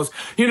yards, most,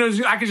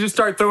 I could just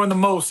start throwing the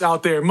most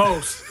out there,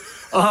 most.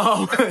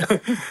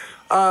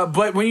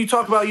 But when you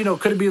talk about,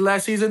 could it be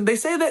last season? They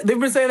say that they've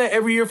been saying that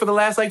every year for the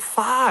last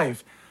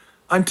 5.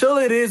 Until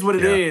it is what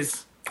it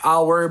is,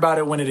 I'll worry about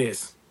it when it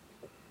is.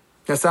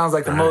 That sounds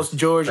like the most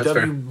George W.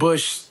 Fair.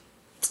 Bush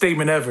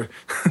statement ever.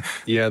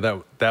 Yeah,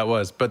 that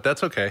was, but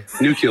that's okay.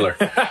 Nuclear.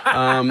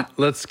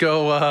 Let's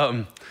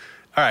go.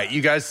 All right,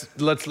 you guys,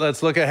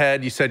 let's look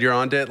ahead. You said you're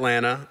on to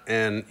Atlanta,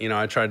 and,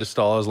 I tried to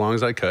stall as long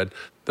as I could.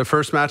 The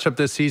first matchup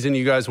this season,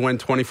 you guys win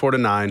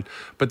 24-9,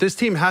 but this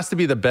team has to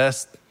be the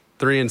best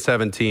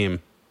 3-7 team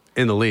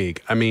in the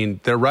league. I mean,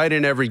 they're right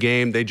in every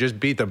game. They just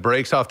beat the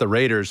brakes off the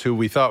Raiders, who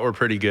we thought were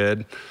pretty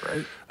good.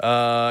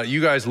 Right.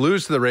 You guys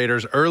lose to the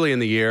Raiders early in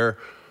the year.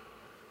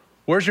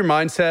 Where's your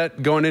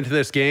mindset going into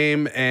this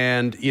game?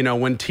 And,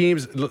 when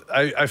teams,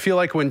 I feel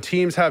like when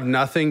teams have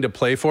nothing to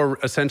play for,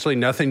 essentially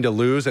nothing to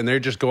lose, and they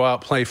just go out,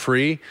 play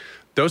free,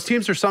 those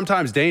teams are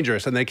sometimes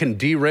dangerous and they can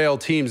derail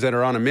teams that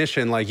are on a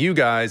mission like you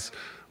guys.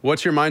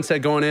 What's your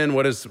mindset going in?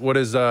 What is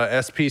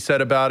SP said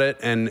about it?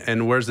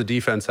 And where's the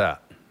defense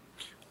at?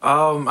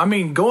 I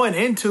mean, going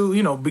into,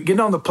 getting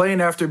on the plane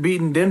after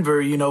beating Denver,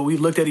 we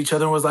looked at each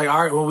other and was like,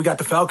 all right, well, we got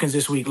the Falcons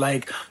this week.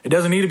 Like, it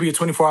doesn't need to be a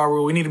 24-hour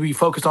rule. We need to be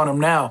focused on them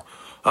now.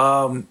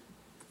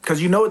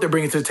 Because what they're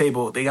bringing to the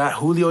table. They got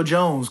Julio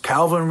Jones,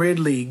 Calvin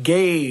Ridley,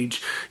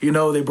 Gage.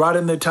 They brought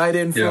in the tight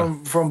end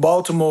from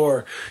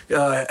Baltimore,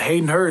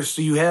 Hayden Hurst.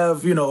 So you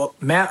have,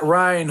 Matt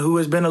Ryan, who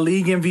has been a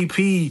league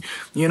MVP.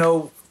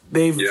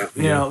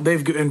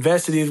 They've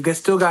invested. They've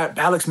still got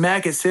Alex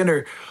Mack at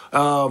center.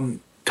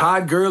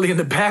 Todd Gurley in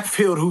the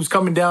backfield, who's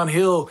coming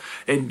downhill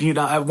and,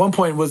 at one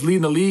point was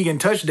leading the league in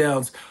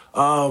touchdowns.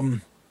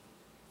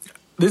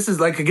 This is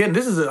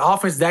an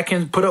offense that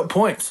can put up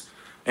points.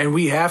 And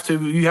you have to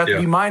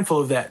be mindful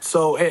of that.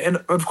 So, and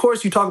of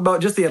course, you talk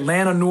about just the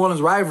Atlanta-New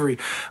Orleans rivalry.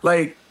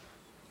 Like,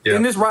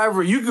 in this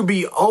rivalry, you could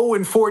be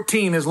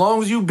 0-14. As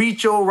long as you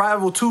beat your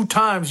rival 2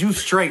 times, you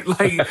straight.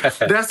 Like,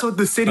 that's what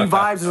the city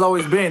vibes has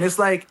always been. It's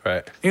like,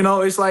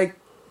 it's like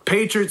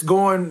Patriots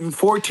going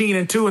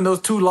 14-2, and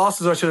those 2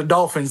 losses are to the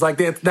Dolphins. Like,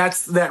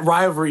 that's that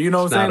rivalry. You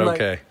know what I'm saying? Not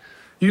okay.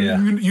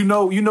 Like, you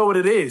know what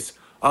it is.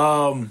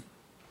 Man,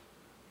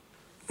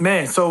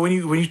 so when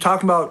you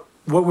talk about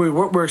what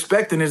we're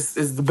expecting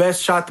is the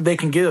best shot that they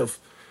can give,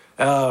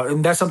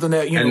 and that's something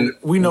that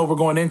we know we're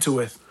going into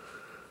with.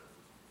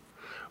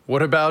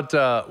 What about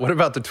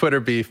the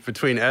Twitter beef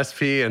between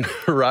SP and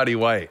Roddy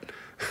White?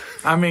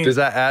 I mean, does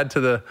that add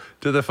to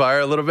the fire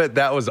a little bit?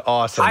 That was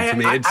awesome to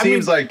me. It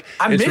seems like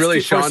it's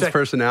really Sean's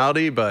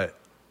personality, but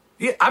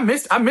yeah, I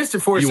missed it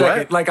for a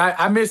second. What? Like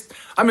I missed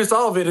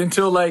all of it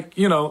until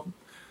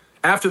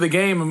after the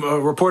game, a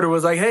reporter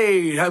was like,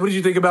 hey, what did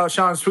you think about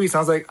Sean's tweets? And I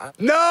was like,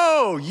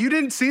 no, you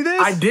didn't see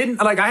this? I didn't.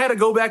 Like, I had to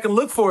go back and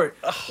look for it.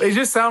 It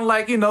just sounded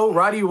like,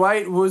 Roddy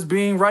White was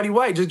being Roddy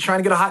White, just trying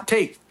to get a hot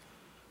take.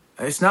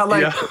 It's not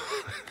like,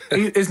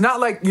 it's not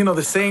like,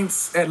 the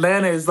Saints,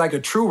 Atlanta is like a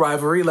true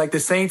rivalry. Like,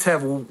 the Saints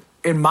have,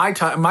 in my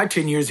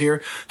 10 years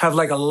here, have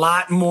like a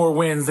lot more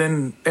wins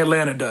than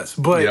Atlanta does.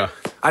 But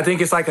I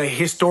think it's like a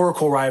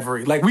historical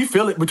rivalry. Like, we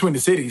feel it between the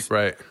cities.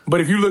 Right.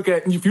 But if you look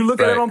at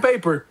it on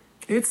paper,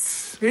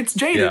 it's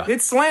jaded. Yeah.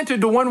 It's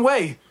slanted to one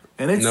way,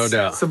 and it's no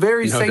doubt. It's a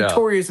very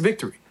sanctorious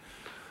victory.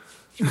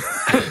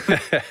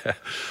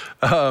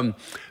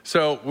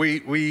 So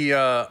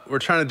we're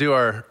trying to do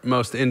our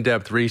most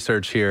in-depth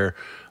research here.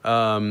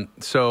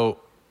 So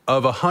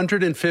of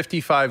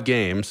 155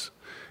 games,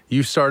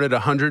 you started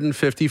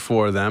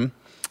 154 of them.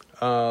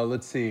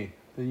 Let's see.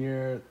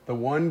 The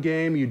one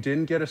game you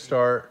didn't get a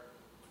start.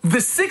 The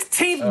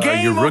 16th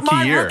game your of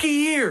my year. rookie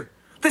year.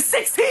 The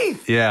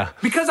 16th. Yeah.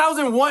 Because I was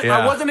in one. Yeah.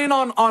 I wasn't in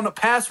on a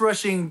pass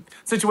rushing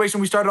situation.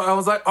 We started.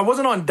 I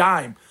wasn't on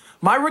dime.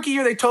 My rookie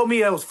year, they told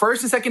me it was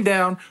first and second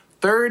down.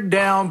 Third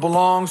down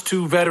belongs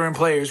to veteran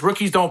players.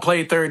 Rookies don't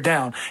play third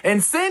down.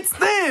 And since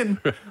then,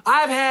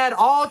 I've had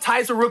all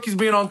types of rookies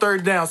being on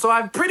third down. So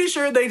I'm pretty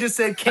sure they just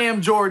said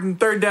Cam Jordan,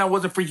 third down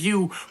wasn't for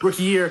you,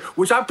 rookie year,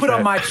 which I put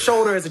on my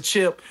shoulder as a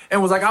chip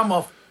and was like, I'm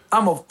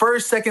a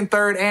first, second,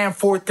 third, and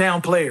fourth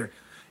down player.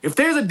 If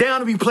there's a down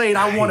to be played,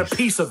 I want a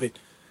piece of it.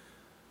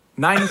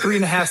 93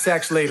 and a half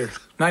sacks later.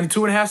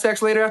 92 and a half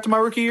sacks later after my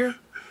rookie year.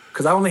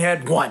 Because I only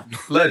had one.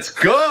 Let's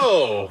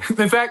go.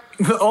 In fact,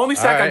 the only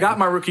sack All right. I got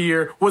my rookie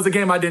year was the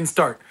game I didn't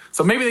start.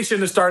 So maybe they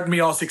shouldn't have started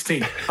me all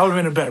 16. I would have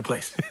been in a better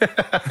place.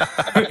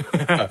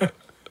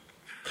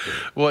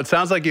 Well, it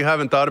sounds like you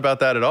haven't thought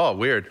about that at all.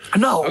 Weird.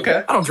 No,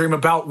 Okay. I don't dream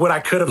about what I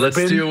could have Let's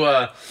been.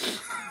 do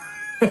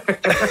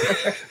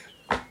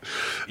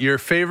your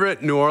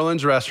favorite New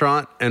Orleans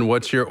restaurant and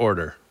what's your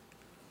order?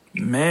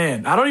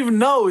 Man, I don't even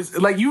know. It's,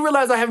 like, you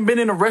realize I haven't been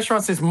in a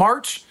restaurant since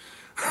March?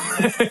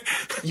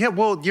 Yeah,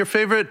 well, your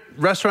favorite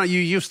restaurant you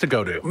used to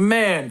go to.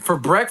 Man, for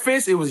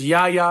breakfast, it was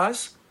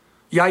Yaya's.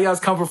 Yaya's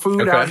Comfort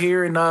Food Okay. out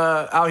here in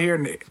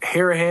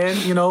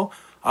Harahan, you know.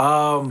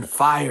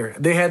 Fire.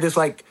 They had this,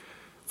 like,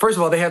 first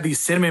of all, they have these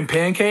cinnamon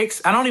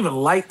pancakes. I don't even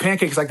like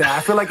pancakes like that.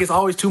 I feel like it's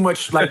always too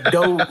much, like,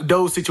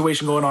 dough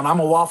situation going on. I'm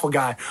a waffle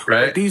guy.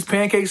 Right. But these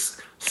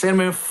pancakes,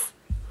 cinnamon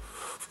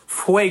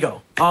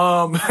fuego.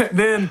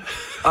 Then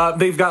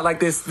they've got like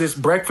this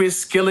breakfast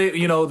skillet,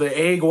 you know, the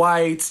egg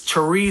whites,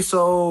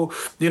 chorizo,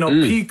 you know,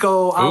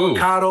 pico,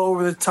 avocado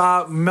over the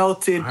top,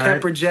 melted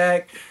pepper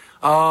jack.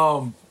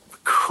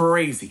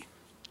 Crazy.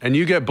 And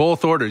you get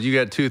both orders. You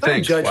get two Don't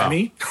things. judge Wow.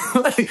 me.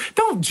 Like,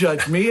 don't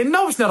judge me. And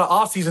no, it's not an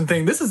off-season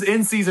thing. This is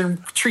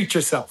in-season. Treat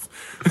yourself.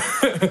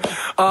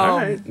 All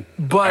right.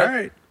 But All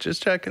right.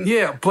 Just checking.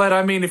 yeah, but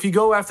I mean, if you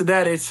go after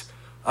that, it's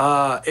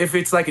if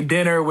it's like a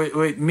dinner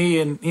with me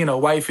and, you know,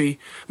 wifey,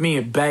 me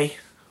and Bay,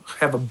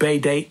 have a Bay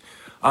date.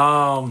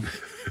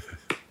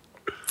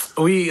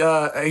 We,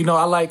 you know,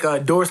 I like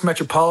Doris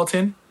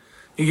Metropolitan.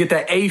 You get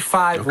that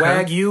A5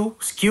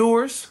 Wagyu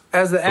skewers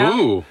as the app.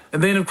 Ooh.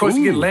 And then, of course,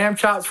 you get Ooh. lamb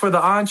chops for the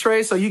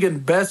entree, so you get the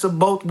best of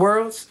both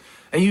worlds.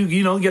 And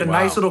you know, get a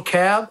nice little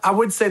cab. I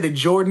would say the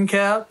Jordan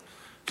cab.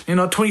 You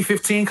know,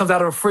 2015 comes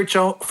out of a French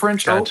oak.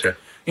 Gotcha.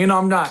 You know,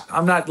 I'm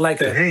not like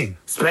Dang.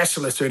 a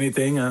specialist or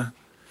anything. Wow.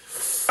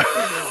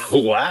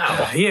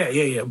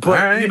 Yeah. But All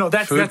right. you know,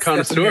 that's Food that's a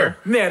connoisseur.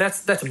 meal. Yeah,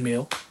 that's a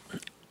meal.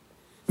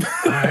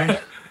 All right.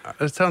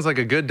 That sounds like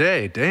a good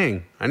day.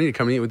 Dang. I need to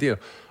come eat with you.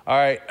 All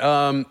right.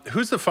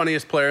 Who's the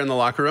funniest player in the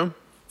locker room?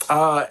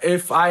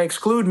 If I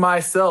exclude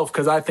myself,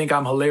 because I think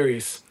I'm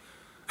hilarious.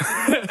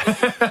 I'm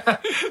the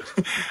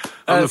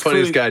That's funniest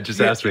clearly- guy.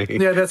 Just ask me.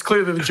 Yeah, that's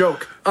clearly the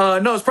joke.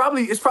 No, it's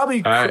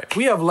probably. All right.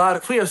 We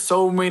have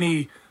so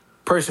many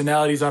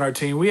personalities on our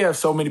team. We have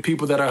so many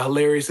people that are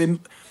hilarious, and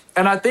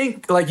I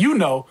think, like, you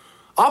know,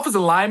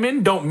 offensive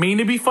linemen don't mean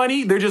to be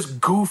funny. They're just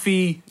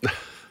goofy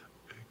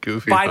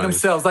Goofy. by funny.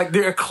 themselves. Like,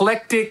 their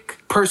eclectic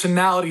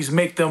personalities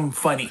make them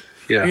funny.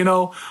 Yeah. You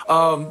know,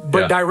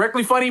 but Yeah.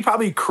 directly funny,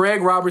 probably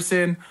Craig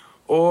Robertson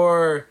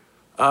or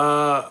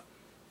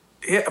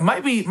it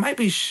might be.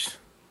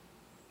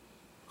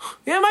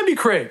 Yeah, it might be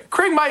Craig.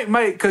 Craig might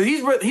because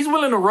he's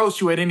willing to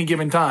roast you at any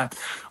given time.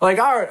 Like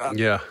our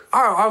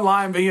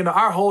line, you know,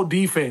 our whole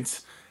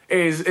defense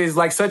is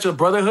like such a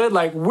brotherhood.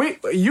 Like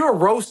you're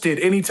roasted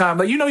anytime.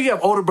 Like, you know, you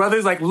have older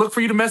brothers like look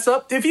for you to mess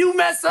up. If you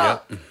mess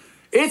up,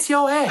 it's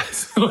your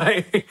ass.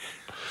 Like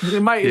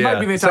it might be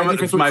the entire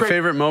defense. My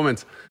favorite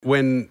moments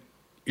when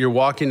you're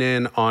walking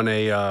in on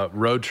a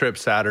road trip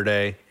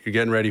Saturday, you're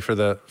getting ready for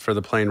the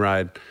plane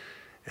ride,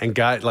 and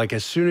like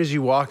as soon as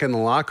you walk in the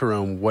locker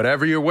room,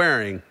 whatever you're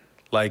wearing,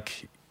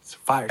 like It's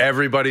fire.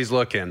 everybody's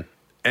looking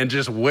and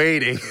just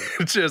waiting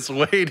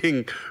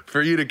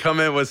for you to come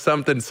in with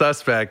something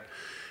suspect.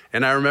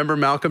 And I remember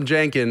Malcolm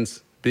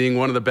Jenkins being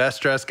one of the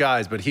best dressed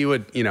guys, but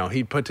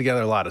he'd put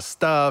together a lot of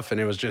stuff, and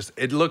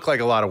it looked like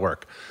a lot of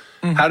work.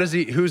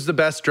 Mm-hmm. Who's the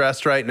best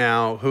dressed right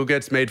now? Who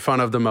gets made fun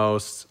of the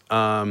most?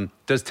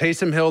 Does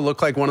Taysom Hill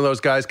look like one of those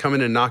guys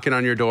coming and knocking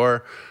on your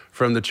door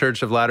from the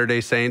Church of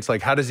Latter-day Saints?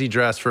 Like, how does he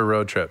dress for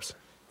road trips?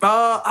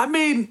 I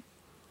mean,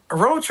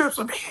 road trips.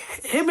 I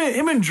mean,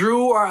 him and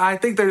Drew are. I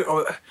think they're.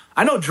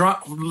 I know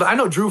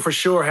Drew for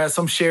sure has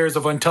some shares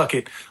of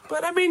Untuckit,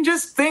 but I mean,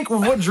 just think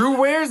of what Drew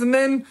wears, and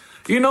then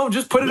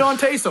just put it on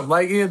Taysom.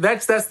 Like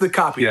that's the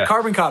copy,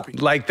 carbon copy.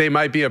 Like they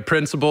might be a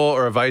principal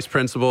or a vice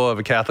principal of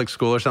a Catholic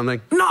school or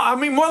something. No, I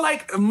mean more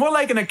like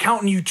an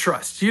accountant you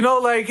trust.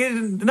 Like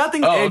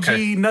nothing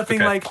edgy, nothing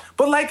like,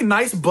 but like a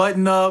nice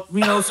button up.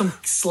 Some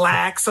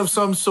slacks of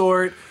some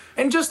sort,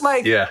 and just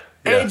like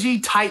edgy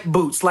tight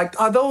boots. Like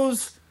are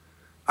those?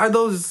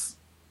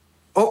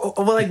 Oh,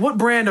 well, like what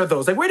brand are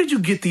those? Like where did you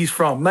get these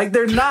from? Like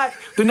they're not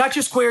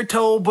your square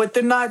toe, but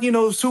they're not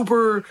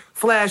super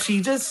flashy.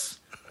 Just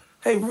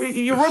hey,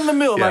 you're run the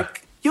mill. Yeah.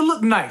 Like you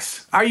look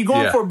nice. Are you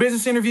going for a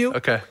business interview?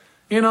 Okay.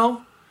 You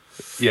know?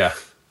 Yeah.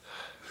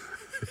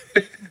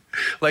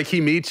 Like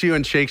he meets you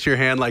and shakes your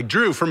hand like,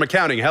 Drew from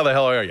accounting, how the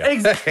hell are you?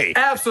 Hey.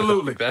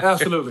 Absolutely.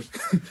 Absolutely.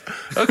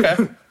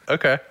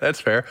 Okay,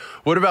 that's fair.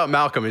 What about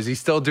Malcolm? Is he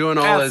still doing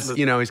all his,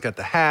 he's got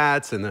the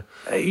hats and the...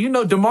 Hey,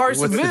 Damari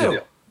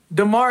Seville.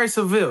 Damari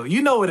Seville.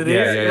 You know what it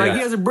is. Yeah. He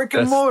has a brick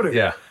and mortar.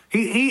 Yeah.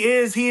 He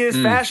is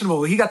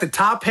fashionable. He got the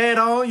top hat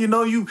on,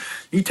 you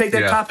take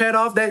that top hat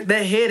off, that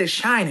head is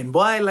shining,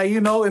 boy,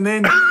 and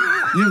then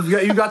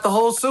you got the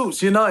whole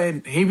suits,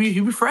 and he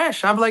be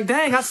fresh. I'm like,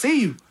 dang, I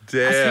see you.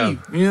 Damn. I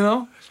see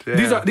you,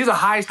 Damn. These are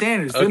high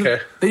standards. Okay.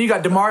 Then you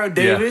got DeMario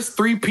Davis,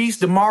 three-piece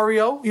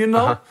DeMario, good and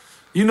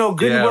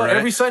well, right.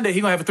 every Sunday he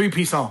gonna have a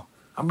three-piece on.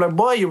 I'm like,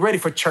 boy, you ready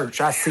for church?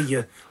 I see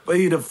you. But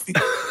you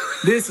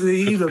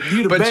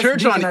the But best church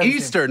deacon on I've seen.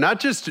 Easter, not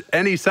just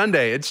any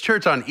Sunday. It's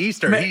church on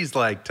Easter. Man. He's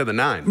like to the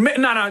nine.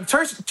 No.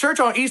 Church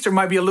on Easter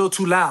might be a little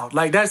too loud.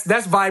 Like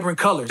that's vibrant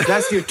colors.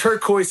 That's your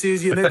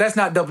turquoises. That's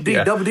not Double D.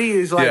 Yeah. Double D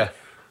is like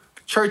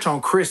church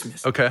on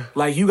Christmas. Okay.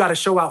 Like you got to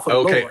show out for the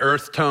Lord. Okay,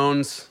 earth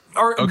tones.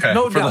 Okay.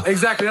 No doubt.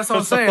 Exactly. That's what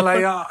I'm saying.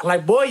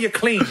 Like boy, you're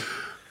clean.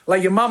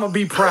 Like your mama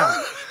be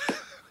proud.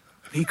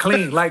 He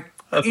clean. Like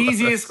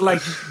easiest.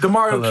 Like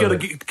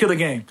DeMario kill the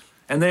game.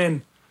 And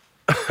then.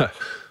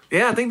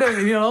 Yeah, I think that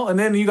and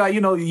then you got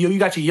you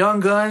got your young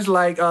guns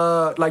like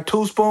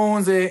Two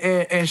Spoons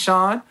and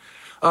Sean,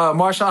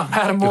 Marshawn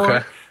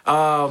Lattimore,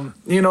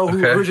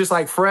 who are just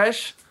like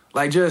fresh,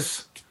 like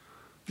just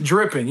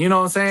dripping. You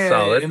know what I'm saying?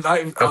 Solid. And,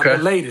 the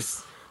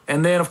latest.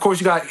 And then of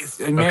course you got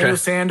Emmanuel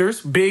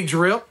Sanders, big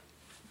drip.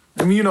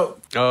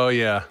 Oh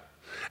yeah,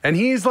 and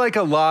he's like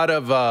a lot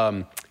of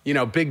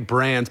big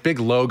brands, big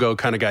logo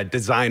kind of guy,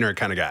 designer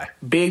kind of guy.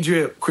 Big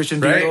drip, Christian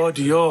Right?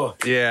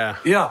 Dior. Yeah.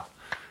 Yeah.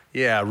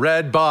 Yeah,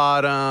 red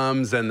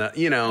bottoms and the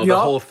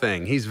whole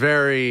thing. He's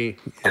very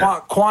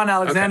Quan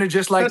Alexander,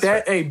 just like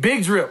That's that. Hey,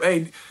 big drip.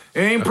 Hey,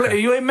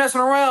 you ain't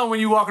messing around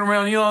when you walking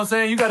around. You know what I'm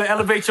saying? You got to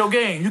elevate your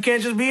game. You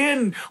can't just be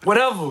in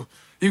whatever.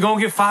 You're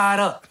gonna get fired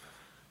up.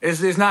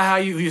 It's not how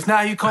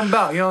you come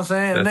about. You know what I'm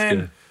saying? And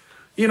then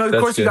good. of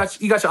course you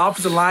got your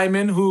offensive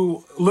linemen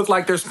who look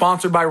like they're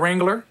sponsored by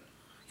Wrangler.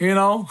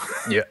 Yeah.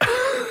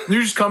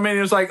 You just come in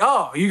and it's like,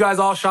 oh, you guys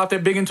all shop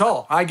at Big and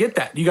Tall. I get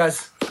that. You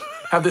guys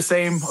have the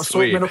same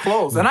assortment of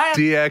clothes. And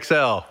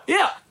DXL.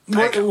 Yeah.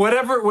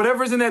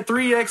 Whatever's in that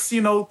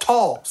 3X,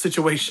 tall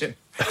situation.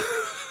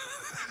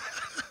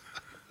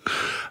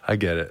 I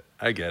get it.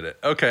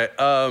 Okay.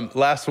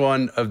 Last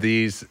one of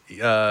these.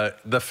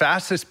 The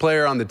fastest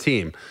player on the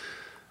team.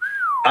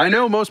 I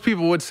know most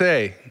people would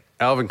say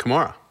Alvin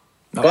Kamara.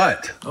 No.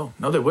 But Oh,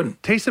 no, they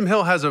wouldn't. Taysom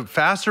Hill has a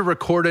faster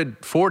recorded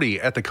 40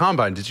 at the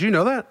combine. Did you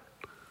know that?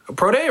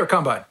 Pro day or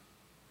combine?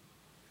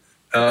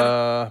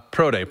 Pro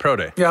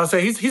day. Yeah, I'll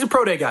say he's a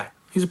pro day guy.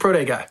 He's a pro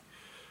day guy.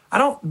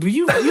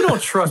 You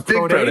don't trust Big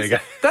pro pro days. day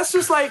guy. That's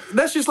just like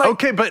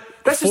Okay, but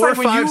that's just 4, like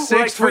when 5, you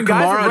 6 for when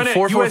guys Kamara run and at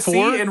 4, 4, USC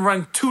 4 and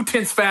run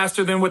 2/10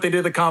 faster than what they did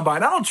at the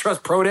combine. I don't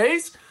trust pro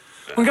days.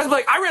 When guys are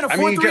like, I ran a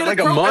 4.3 you get like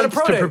a at month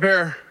pro to day.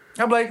 prepare.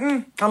 I'm like,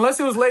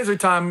 unless it was laser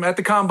time at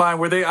the combine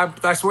where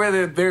I swear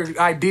that their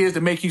ideas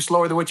to make you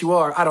slower than what you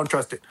are, I don't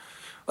trust it.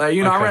 Like,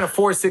 I ran a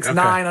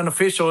 4.69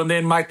 unofficial, and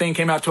then my thing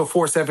came out to a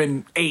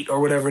 4.78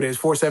 or whatever it is,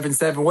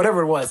 4.77,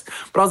 whatever it was.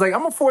 But I was like,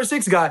 I'm a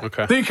 4.6 guy.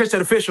 Okay. Then you catch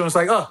that official, and it's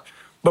like,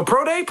 but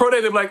pro day,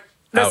 they're like,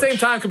 that Ouch. same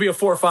time could be a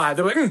 4.5.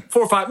 They're like,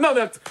 4.5. No,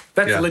 that's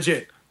Yeah.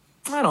 legit.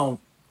 I don't.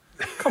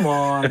 Come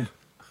on.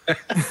 All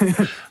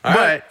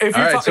right.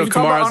 So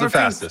Kamara's the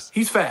fastest.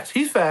 He's fast.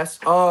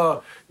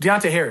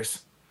 Deontay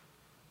Harris.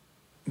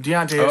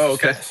 Oh,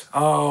 okay. is fast.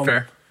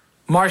 Fair.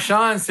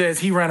 Marshawn says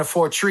he ran a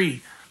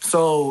 4.3.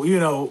 So,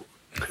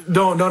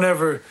 don't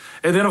ever.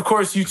 And then, of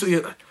course,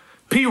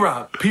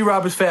 P-Rob.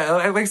 P-Rob is fast.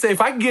 Like I say,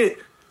 if I can get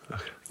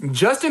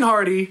Justin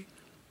Hardy,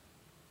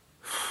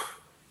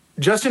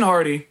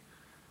 JT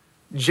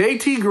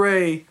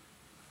Gray,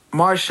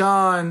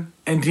 Marshawn,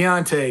 and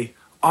Deontay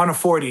on a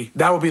 40,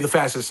 that would be the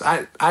fastest.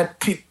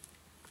 Tate's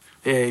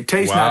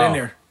not in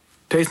there.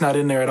 Tate's not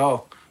in there at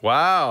all.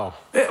 Wow.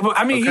 Yeah, but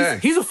I mean, Okay.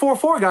 he's a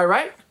 4.4 guy,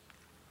 right?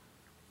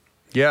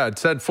 Yeah, it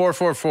said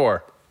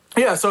 4.44.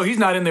 Yeah, so he's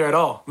not in there at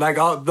all. Like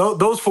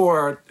those four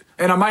are,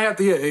 and I might have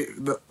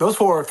to. Those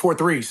four are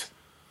 4.3s.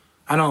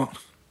 I don't.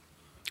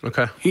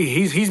 Okay.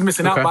 He's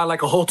missing out by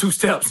like a whole 2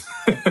 steps.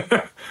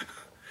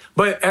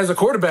 But as a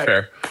quarterback,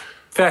 Fair.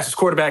 fastest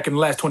quarterback in the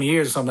last 20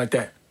 years or something like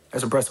that.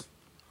 That's impressive.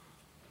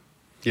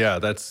 Yeah,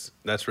 that's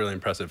really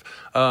impressive.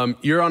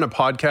 You're on a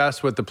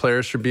podcast with the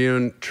Players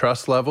Tribune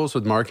Trust Levels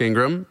with Mark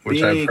Ingram,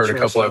 which I've Big heard a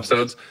trust couple levels.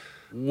 episodes.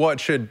 What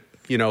should,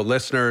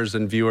 listeners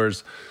and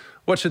viewers,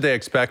 what should they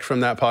expect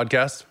from that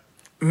podcast?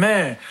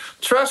 Man,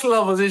 trust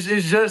levels is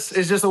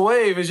just a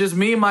wave. It's just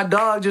me and my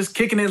dog just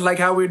kicking it like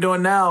how we're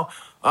doing now.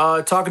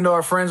 Talking to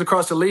our friends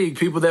across the league,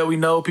 people that we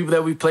know, people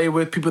that we play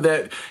with, people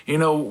that,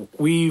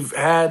 we've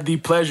had the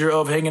pleasure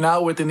of hanging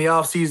out with in the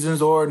off seasons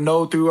or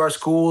know through our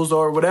schools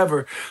or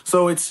whatever.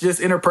 So it's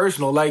just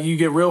interpersonal. Like you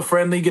get real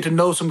friendly, get to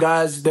know some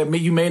guys that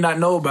you may not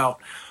know about.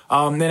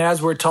 Then as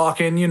we're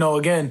talking,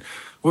 again,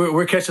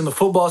 we're catching the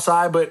football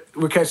side, but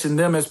we're catching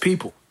them as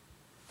people.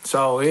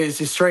 So it's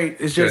just straight.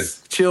 It's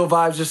just Good. chill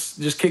vibes.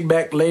 Just kick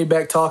back, laid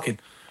back talking.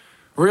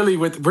 Really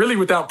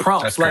without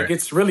prompts. That's Like great.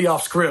 it's really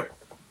off script.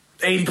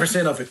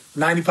 80% of it,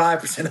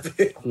 95% of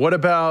it. What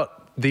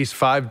about these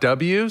 5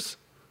 W's?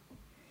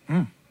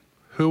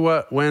 Who,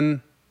 what,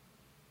 when,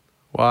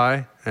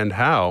 why, and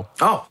how?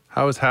 Oh,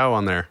 How is how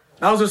on there?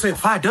 I was gonna say the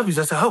 5 W's.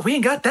 I said, oh, we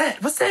ain't got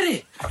that. What's that?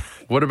 It?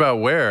 What about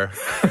where?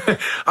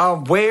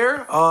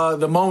 Where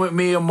the moment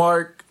me and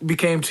Mark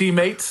became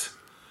teammates,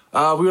 we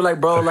were like,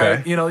 bro, Okay.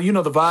 like you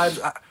know the vibes.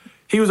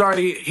 He was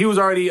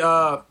already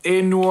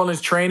in New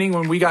Orleans training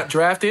when we got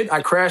drafted.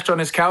 I crashed on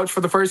his couch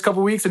for the first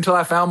couple weeks until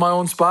I found my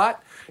own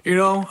spot. You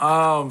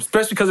know,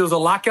 especially because it was a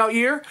lockout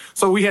year,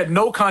 so we had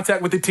no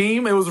contact with the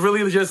team. It was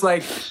really just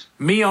like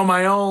me on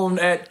my own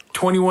at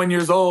 21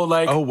 years old.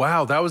 Like, Oh,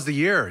 wow. That was the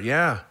year.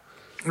 Yeah.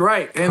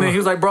 right. And then he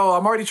was like, bro,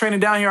 I'm already training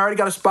down here. I already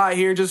got a spot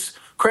here. Just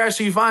crash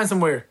till you find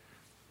somewhere.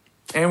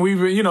 And we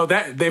were, you know,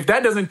 that if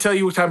that doesn't tell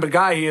you what type of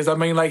guy he is, I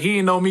mean, like, he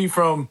didn't know me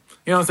from,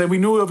 you know what I'm saying? We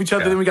knew of each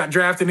other, Yeah. then we got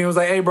drafted, and he was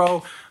like, hey,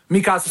 bro,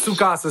 mi casa, su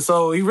casa.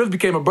 So he really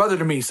became a brother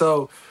to me.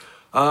 So,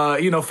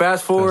 you know,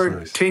 fast forward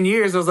nice. 10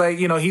 years, I was like,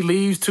 you know, he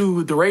leaves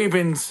to the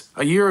Ravens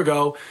a year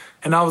ago.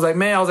 And I was like,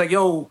 man,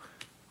 yo,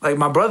 like,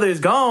 my brother is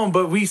gone,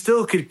 but we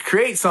still could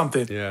create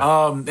something.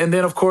 Yeah. And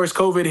then, of course,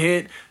 COVID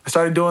hit. I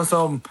started doing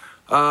some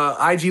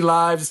IG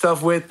Live and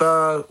stuff with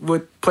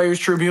Players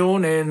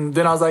Tribune. And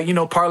then I was like, you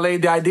know,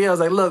 parlayed the idea. I was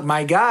like, look,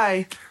 my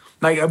guy,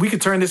 like, we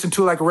could turn this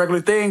into, like, a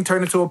regular thing,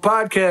 turn it into a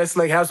podcast,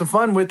 like, have some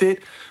fun with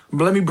it.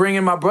 But let me bring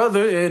in my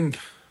brother. And,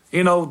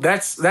 you know,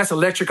 that's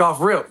electric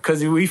off rip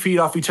because we feed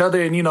off each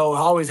other and, you know,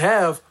 always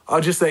have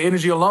just the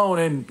energy alone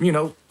and, you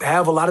know,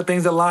 have a lot of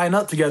things that line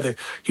up together.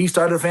 He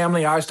started a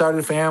family. I started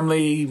a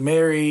family,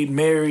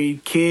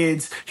 married,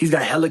 kids. He's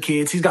got hella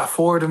kids. He's got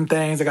 4 of them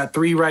things. I got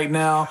 3 right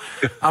now.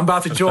 I'm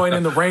about to join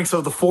in the ranks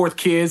of the 4th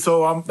kid.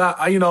 So I'm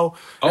not, you know.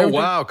 Oh,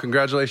 everything- wow.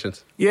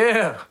 Congratulations.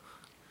 Yeah.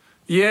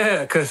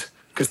 Yeah, because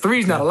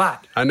 3's not a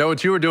lot. I know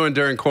what you were doing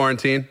during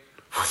quarantine.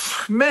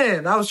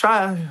 Man, I was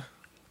trying.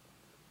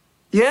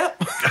 Yeah.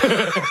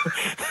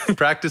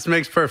 Practice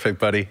makes perfect,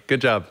 buddy. Good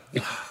job.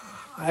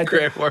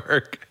 Great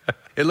work.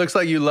 It looks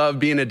like you love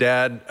being a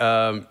dad.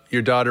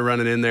 Your daughter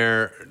running in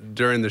there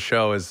during the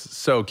show is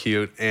so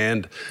cute.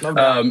 And No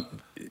doubt.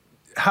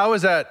 how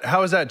has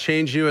that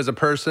changed you as a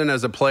person,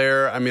 as a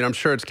player? I mean, I'm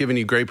sure it's given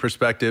you great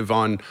perspective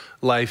on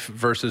life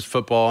versus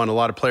football. And a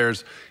lot of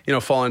players, you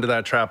know, fall into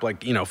that trap.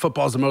 Like, you know,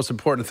 football is the most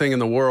important thing in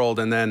the world.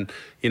 And then,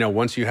 you know,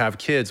 once you have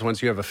kids,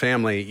 once you have a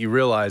family, you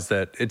realize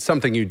that it's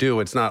something you do.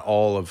 It's not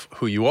all of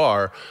who you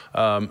are.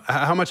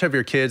 How much have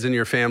your kids and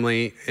your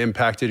family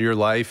impacted your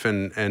life?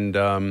 And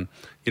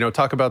you know,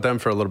 talk about them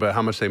for a little bit,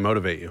 how much they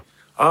motivate you.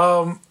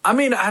 I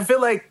mean, I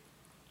feel like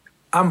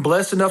I'm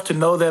blessed enough to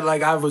know that,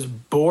 like, I was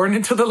born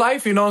into the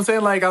life, you know what I'm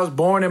saying? Like, I was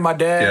born and my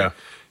dad,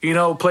 you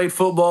know, played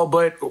football,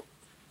 but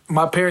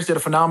my parents did a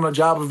phenomenal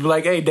job of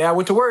like, hey, dad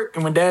went to work,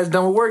 and when dad's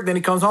done with work, then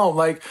he comes home.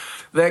 Like,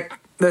 that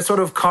sort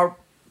of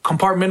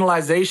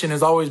compartmentalization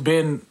has always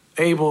been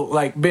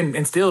been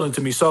instilled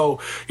into me.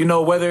 So, you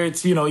know, whether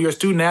it's, you know, you're a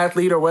student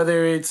athlete or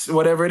whether it's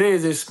whatever it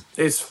is,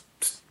 it's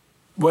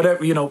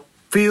whatever, you know,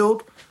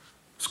 field,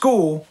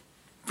 school,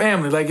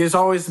 family. Like, it's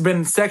always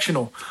been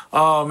sectional.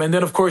 And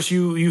then, of course,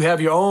 you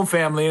have your own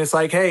family, and it's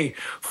like, hey,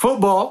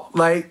 football,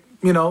 like,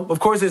 you know, of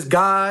course, it's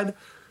God,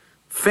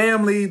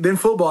 family, then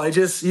football. It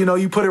just, you know,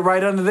 you put it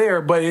right under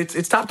there, but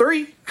it's top 3.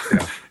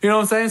 Yeah. You know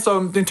what I'm saying? So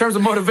in terms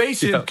of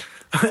motivation,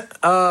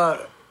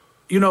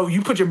 you know,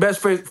 you put your best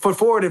foot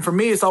forward. And for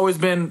me, it's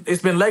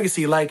been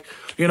legacy. Like,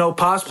 you know,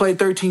 Pops played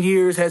 13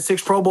 years, had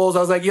 6 Pro Bowls. I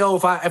was like, yo,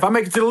 if I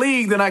make it to the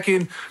league, then I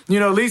can, you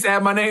know, at least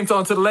add my name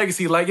onto the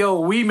legacy. Like, yo,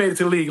 we made it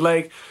to the league.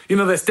 Like, you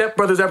know, that Step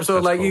Brothers episode,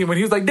 That's like, cool. when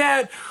he was like,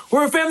 Dad,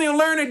 we're a family of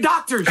learning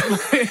doctors.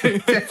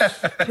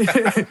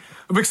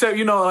 Except,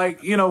 you know,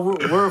 like, you know,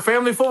 we're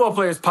family football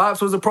players.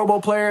 Pops was a Pro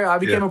Bowl player. I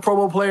became Yeah. a Pro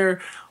Bowl player.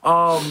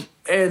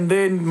 And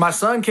then my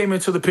son came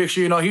into the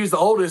picture. You know, he's the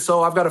oldest,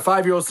 so I've got a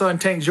 5-year-old son,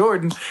 Tank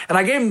Jordan, and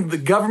I gave him the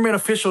government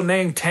official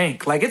name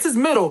Tank. Like, it's his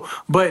middle,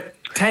 but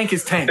Tank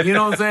is Tank. You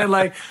know what I'm saying?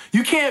 Like,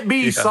 you can't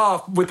be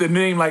soft with a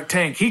name like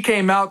Tank. He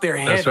came out there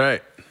heavy. That's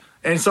right.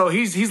 And so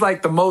he's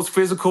like the most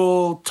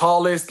physical,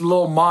 tallest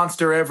little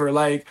monster ever.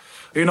 Like,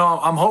 you know,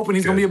 I'm hoping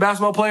he's gonna be a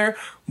basketball player,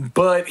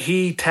 but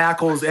he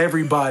tackles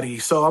everybody.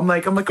 So I'm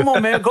like, come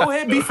on, man, go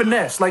ahead, be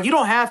finesse. Like, you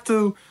don't have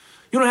to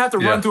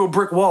run through a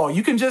brick wall.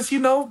 You can just, you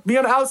know, be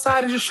on the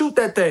outside and just shoot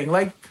that thing.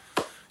 Like,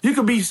 you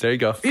could be, There you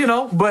go. You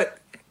know, but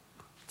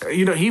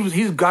you know,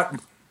 he's got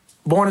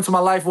born into my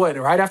life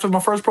right after my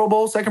first Pro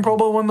Bowl, second Pro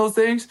Bowl, one of those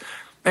things.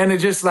 And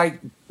it's just like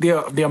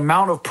the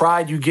amount of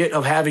pride you get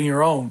of having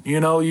your own. You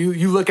know,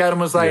 you look at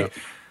him as like,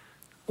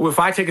 well, if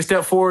I take a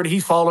step forward,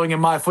 he's following in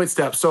my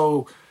footsteps.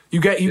 So you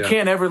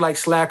can't ever like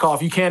slack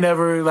off. You can't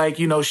ever like,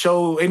 you know,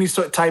 show any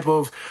sort type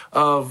of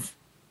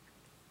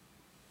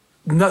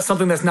not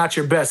something that's not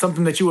your best,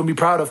 something that you wouldn't be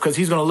proud of, because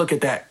he's going to look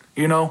at that.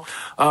 You know,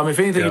 if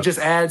anything, it just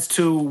adds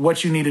to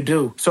what you need to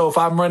do. So if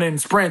I'm running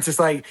sprints, it's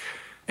like,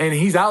 and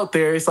he's out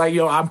there, it's like,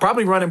 yo, I'm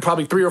probably running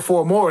 3 or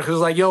 4 more because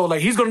it's like, yo,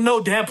 like he's gonna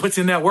know Dad puts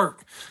in that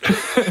work.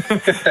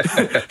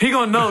 He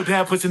gonna know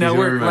Dad puts in that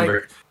work.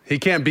 Remember. Like, he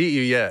can't beat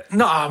you yet.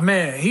 nah,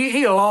 man,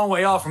 he a long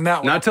way off from that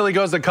one. Not till he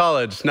goes to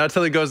college. Not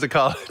till he goes to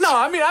college. No,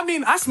 I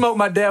mean, I smoked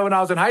my dad when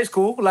I was in high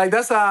school. Like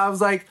that's how I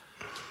was like.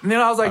 And then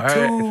I was like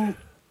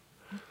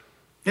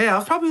I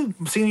was probably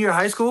senior year of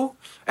high school.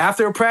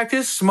 After a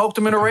practice, smoked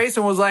him in a race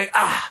and was like,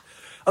 I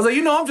was like,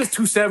 I'm just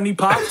 270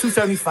 pop,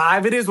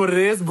 275. It is what it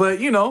is. But,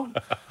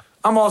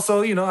 I'm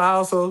also,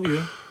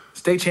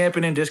 state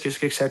champion in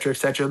discus, et cetera, et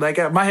cetera.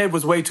 Like, my head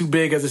was way too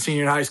big as a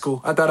senior in high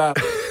school. I thought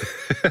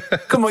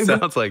come on.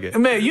 Sounds like it.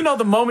 Man,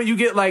 the moment you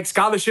get, like,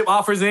 scholarship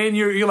offers in,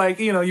 you're like,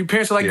 your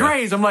parents are like,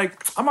 grades. I'm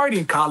like, I'm already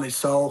in college,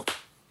 so...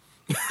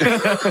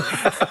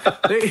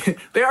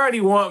 they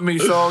already want me,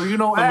 so I'm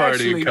actually,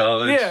 already in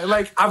college. Yeah,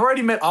 like I've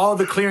already met all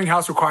the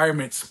clearinghouse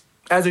requirements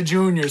as a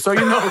junior, so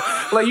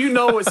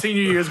what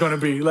senior year is going to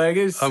be. Like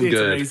it's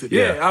good. amazing.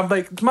 Yeah, I'm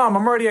like, Mom,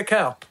 I'm already at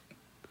Cal.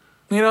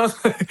 You're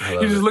just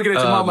looking at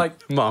your mom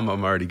like, Mom,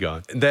 I'm already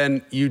gone.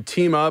 Then you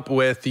team up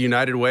with the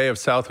United Way of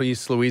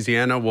Southeast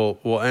Louisiana.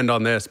 We'll end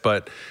on this,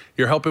 but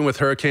you're helping with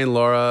Hurricane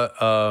Laura.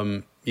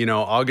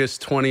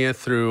 August 20th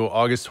through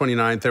August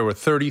 29th, there were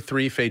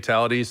 33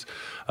 fatalities,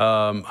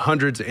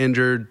 hundreds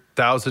injured,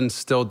 thousands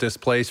still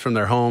displaced from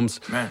their homes.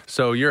 Man.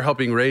 So you're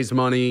helping raise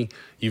money.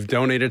 You've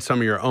donated some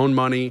of your own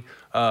money.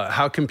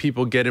 How can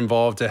people get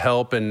involved to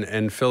help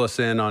and fill us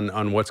in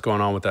on what's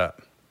going on with that?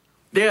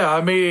 Yeah,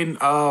 I mean,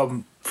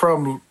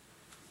 from,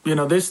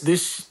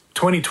 this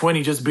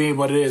 2020 just being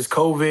what it is,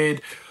 COVID,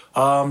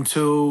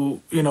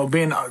 to,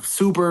 being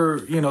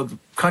super,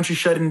 country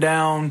shutting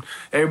down,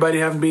 everybody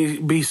having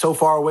to be so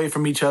far away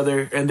from each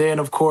other. And then,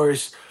 of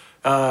course,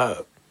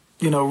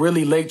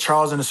 really Lake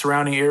Charles and the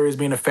surrounding areas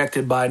being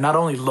affected by not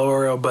only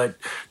Laura, but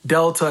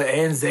Delta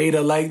and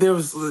Zeta. Like there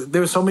was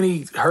so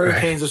many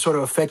hurricanes that sort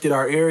of affected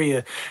our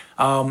area.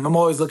 I'm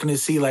always looking to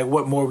see like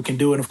what more we can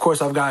do. And of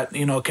course I've got,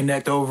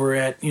 Connect over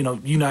at,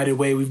 United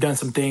Way. We've done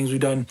some things. We've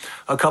done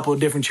a couple of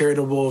different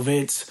charitable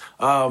events.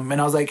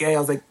 And I was like,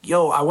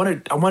 yo, I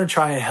want to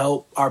try and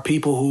help our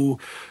people who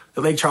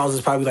Lake Charles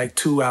is probably like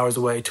 2 hours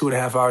away,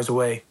 2.5 hours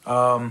away.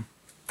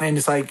 And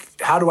it's like,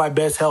 how do I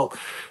best help?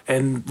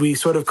 And we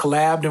sort of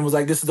collabed and was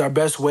like, this is our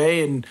best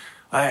way. And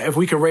if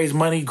we can raise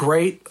money,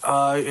 great.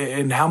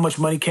 And how much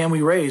money can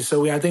we raise?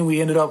 So I think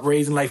we ended up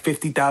raising like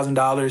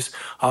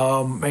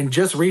 $50,000. And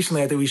just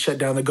recently, I think we shut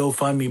down the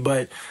GoFundMe.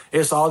 But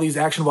it's all these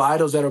actionable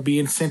items that are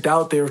being sent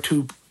out there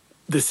to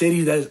the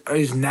city that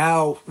is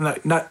now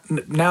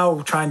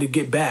now trying to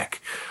get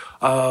back.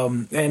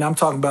 And I'm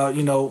talking about,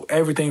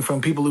 everything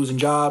from people losing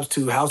jobs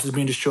to houses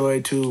being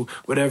destroyed to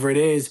whatever it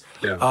is.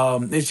 Yeah.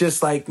 It's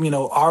just like,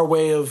 our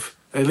way of,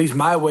 at least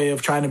my way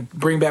of trying to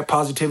bring back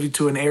positivity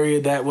to an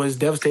area that was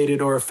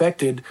devastated or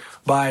affected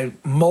by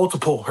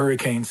multiple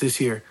hurricanes this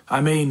year.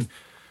 I mean,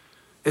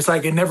 it's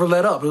like it never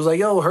let up. It was like,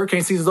 yo,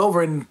 hurricane season's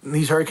over and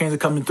these hurricanes are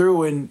coming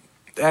through. And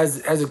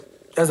as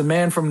a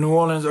man from New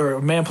Orleans, or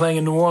a man playing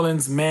in New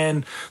Orleans,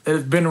 man that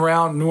has been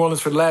around New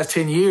Orleans for the last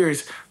 10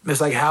 years,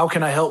 it's like, how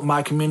can I help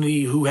my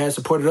community who has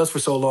supported us for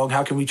so long?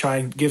 How can we try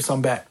and give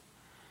some back?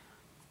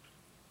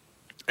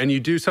 And you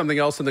do something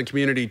else in the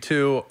community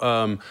too.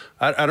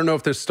 I don't know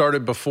if this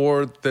started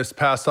before this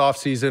past off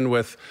season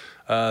with,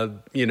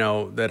 that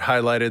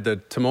highlighted the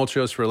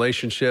tumultuous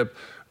relationship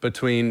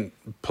between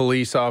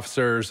police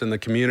officers and the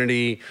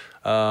community,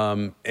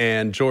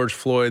 and George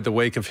Floyd, the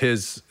wake of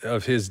his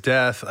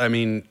death. I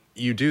mean,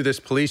 you do this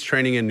police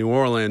training in New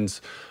Orleans.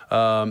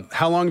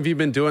 How long have you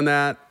been doing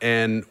that,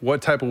 and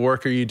what type of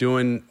work are you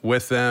doing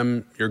with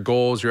them, your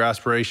goals, your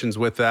aspirations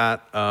with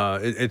that?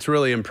 It's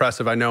really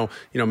impressive. I know,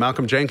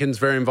 Malcolm Jenkins,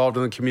 very involved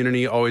in the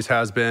community, always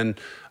has been,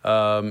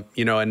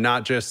 and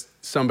not just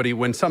somebody,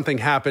 when something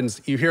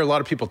happens, you hear a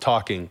lot of people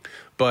talking,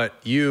 but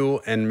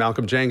you and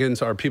Malcolm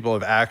Jenkins are people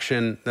of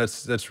action.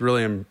 That's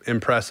really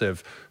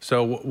impressive.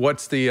 So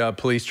what's the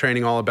police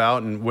training all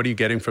about, and what are you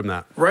getting from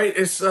that? Right.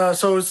 It's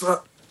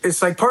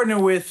like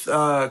partnering with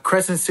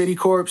Crescent City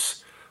Corps.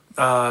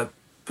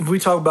 We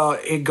talk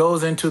about, it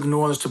goes into the New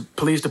Orleans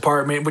Police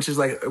Department, which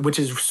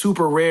is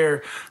super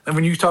rare. And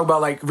when you talk about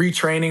like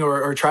retraining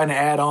or trying to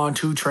add on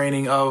to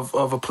training of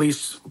a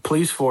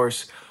police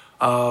force,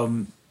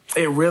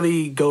 it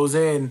really goes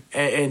in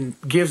and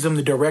gives them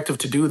the directive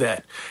to do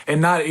that. And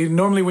not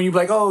normally when you're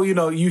like,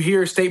 you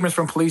hear statements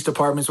from police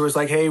departments where it's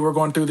like, hey, we're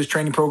going through this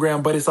training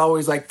program, but it's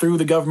always like through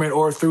the government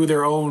or through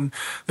their own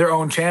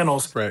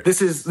channels. Right.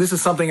 This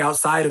is something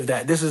outside of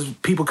that. This is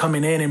people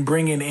coming in and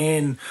bringing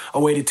in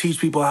a way to teach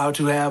people how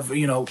to have,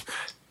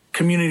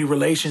 community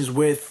relations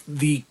with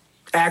the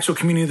actual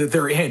community that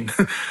they're in,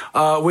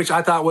 which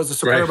I thought was a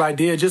superb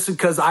idea, just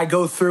because I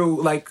go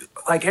through like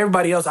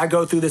everybody else, I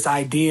go through this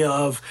idea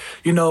of,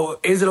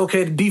 is it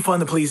okay to defund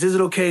the police? Is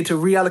it okay to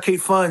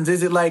reallocate funds?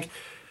 Is it like,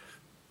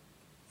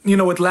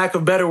 with lack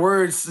of better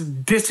words,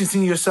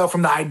 distancing yourself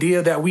from the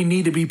idea that we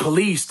need to be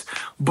policed?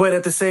 But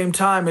at the same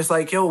time, it's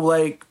like,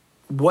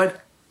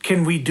 what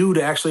can we do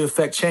to actually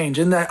affect change?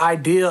 And that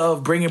idea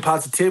of bringing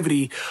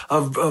positivity,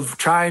 of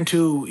trying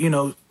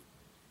to,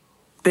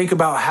 think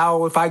about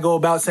how if I go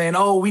about saying,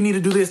 oh, we need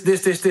to do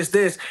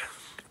this,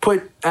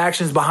 put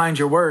actions behind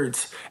your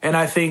words. And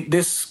I think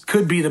this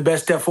could be the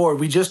best step forward.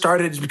 We just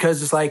started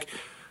because it's like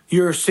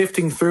you're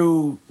sifting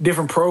through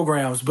different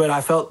programs, but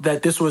I felt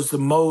that this was the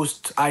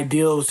most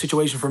ideal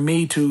situation for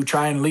me to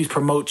try and at least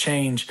promote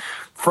change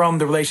from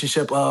the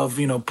relationship of,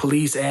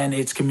 police and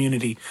its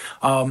community.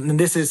 And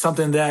this is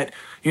something that,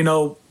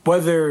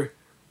 whether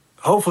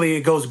hopefully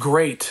it goes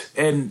great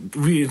and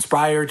we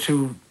inspire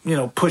to,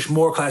 push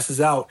more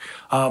classes out.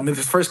 And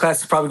this first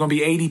class is probably going to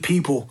be 80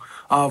 people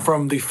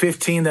from the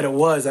 15 that it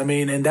was. I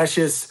mean, and that's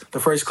just the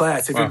first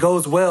class. If it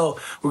goes well,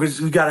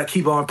 we got to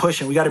keep on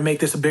pushing. We got to make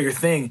this a bigger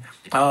thing.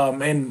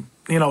 And,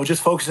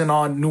 just focusing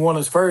on New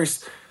Orleans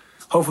first,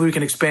 hopefully we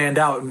can expand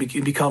out and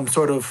become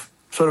sort of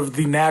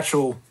the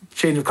natural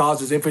change of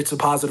causes if it's a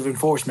positive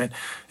enforcement.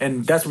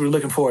 And that's what we're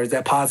looking for, is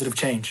that positive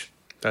change.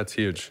 That's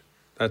huge.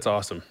 That's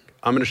awesome.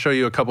 I'm going to show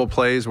you a couple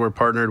plays. We're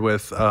partnered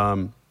with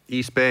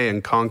East Bay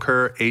and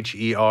Conquer,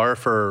 HER,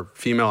 for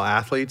female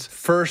athletes.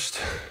 First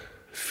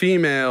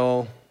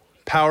female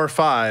Power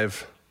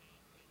 5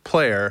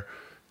 player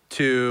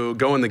to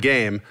go in the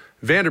game.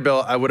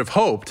 Vanderbilt, I would have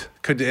hoped,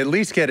 could at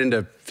least get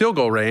into field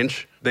goal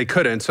range. They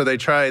couldn't, so they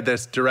tried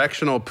this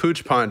directional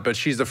pooch punt, but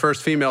she's the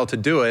first female to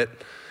do it.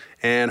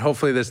 And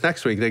hopefully this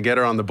next week they get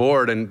her on the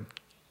board and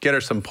get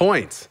her some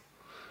points.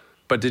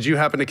 But did you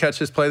happen to catch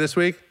this play this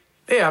week?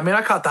 Yeah, I mean,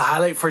 I caught the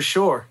highlight for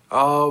sure.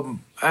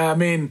 I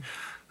mean,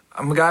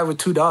 I'm a guy with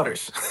 2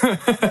 daughters.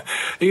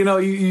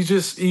 You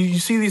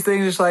see these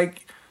things, it's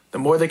like the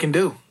more they can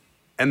do.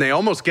 And they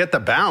almost get the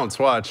bounce,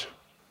 watch.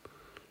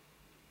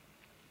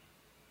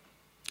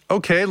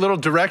 Okay, little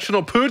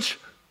directional pooch.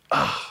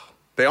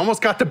 They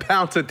almost got the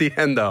bounce at the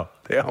end, though.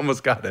 They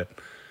almost got it.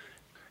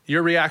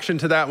 Your reaction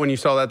to that when you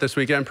saw that this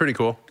weekend? Pretty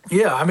cool.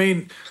 Yeah, I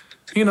mean,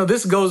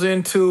 this goes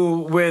into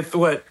with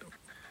what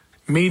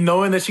me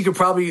knowing that she could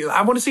probably.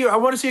 I want to see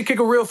her kick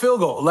a real field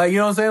goal. Like, you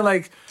know what I'm saying?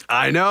 Like,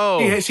 I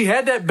know she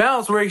had that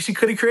bounce where she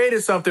could have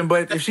created something,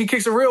 but if she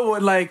kicks a real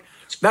one, like,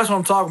 that's what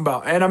I'm talking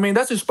about. And I mean,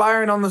 that's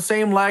inspiring on the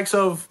same likes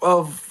of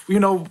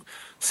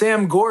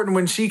Sam Gordon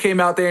when she came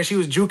out there and she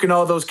was juking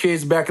all those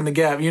kids back in the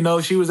gap.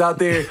 She was out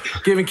there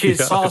giving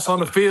kids sauce on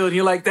the field. And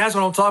you're like, that's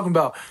what I'm talking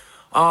about.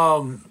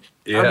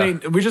 Yeah. I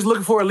mean, we're just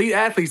looking for elite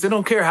athletes. They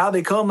don't care how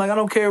they come. Like, I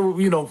don't care,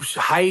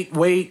 height,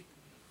 weight,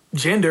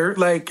 gender.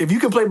 Like, if you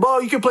can play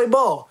ball, you can play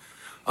ball.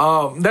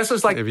 That's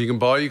just like... If you can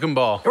ball, you can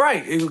ball.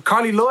 Right.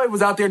 Carly Lloyd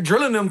was out there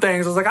drilling them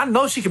things. I was like, I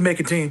know she can make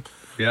a team.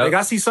 Yep. Like,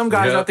 I see some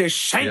guys out there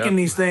shanking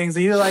these things,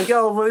 and you're like,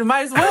 yo, well, you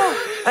might as well.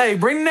 Hey,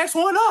 bring the next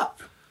one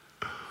up.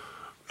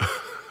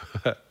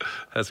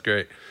 That's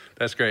great.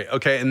 That's great.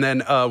 Okay, and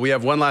then we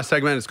have one last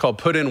segment. It's called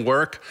Put in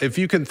Work. If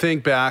you can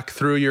think back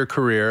through your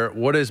career,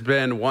 what has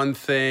been one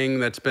thing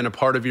that's been a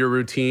part of your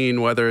routine,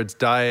 whether it's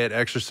diet,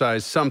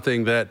 exercise,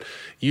 something that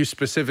you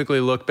specifically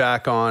look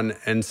back on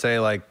and say,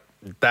 like,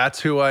 that's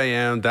who I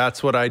am,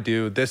 that's what I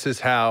do, this is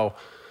how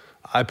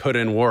I put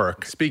in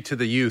work. Speak to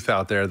the youth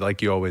out there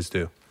like you always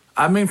do.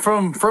 I mean,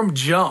 from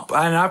jump,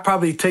 and I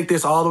probably take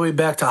this all the way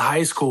back to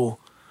high school.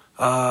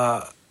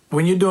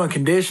 When you're doing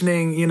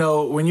conditioning,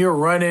 when you're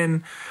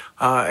running,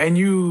 and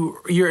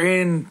you're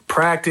in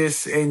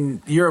practice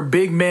and you're a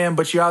big man,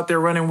 but you're out there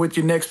running with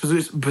your next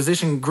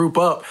position group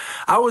up.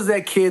 I was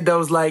that kid that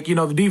was like,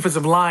 the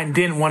defensive line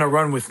didn't want to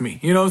run with me.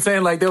 You know what I'm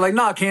saying? Like, they're like,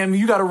 nah, Cam,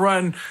 you got to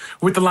run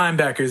with the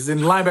linebackers.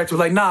 And the linebackers were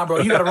like, nah, bro,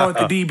 you got to run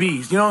with the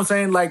DBs. You know what I'm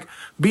saying? Like,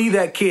 be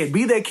that kid.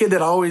 Be that kid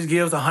that always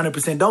gives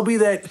 100%. Don't be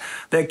that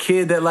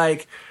kid that,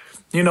 like,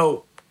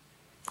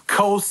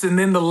 coast and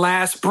then the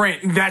last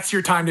sprint, that's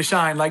your time to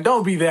shine. Like,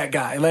 don't be that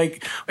guy.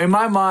 Like, in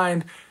my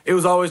mind, it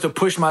was always to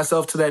push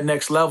myself to that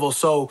next level.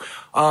 So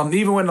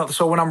even when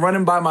I'm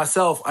running by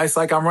myself, it's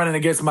like I'm running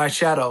against my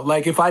shadow.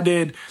 Like, if I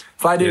did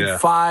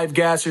 5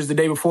 gassers the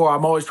day before,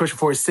 I'm always pushing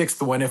for a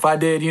 6th one. If I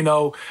did,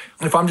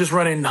 if I'm just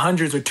running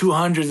hundreds or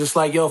 200s, it's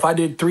like, if I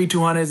did 3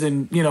 200s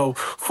and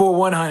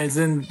 4 100s,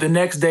 then the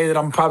next day that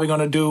I'm probably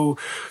gonna do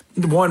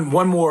one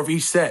more of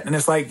each set. And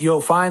it's like,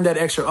 find that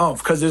extra oomph,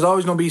 because there's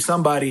always gonna be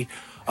somebody.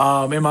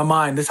 In my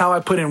mind, that's how I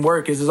put in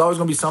work. There's always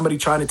going to be somebody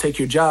trying to take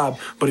your job.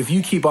 But if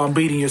you keep on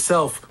beating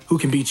yourself, who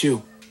can beat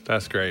you?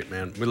 That's great,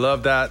 man. We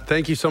love that.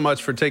 Thank you so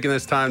much for taking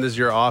this time. This is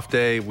your off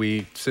day.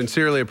 We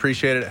sincerely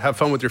appreciate it. Have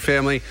fun with your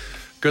family.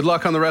 Good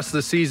luck on the rest of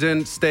the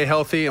season. Stay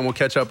healthy, and we'll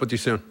catch up with you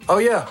soon. Oh,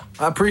 yeah.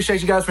 I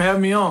appreciate you guys for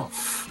having me on.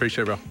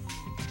 Appreciate it,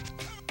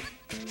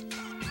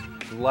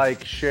 bro.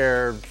 Like,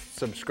 share,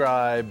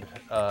 subscribe,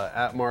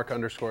 at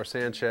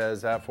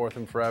Mark_Sanchez, at Fourth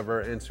and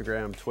Forever,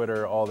 Instagram,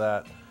 Twitter, all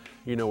that.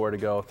 You know where to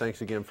go.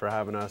 Thanks again for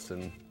having us,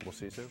 and we'll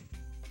see you soon.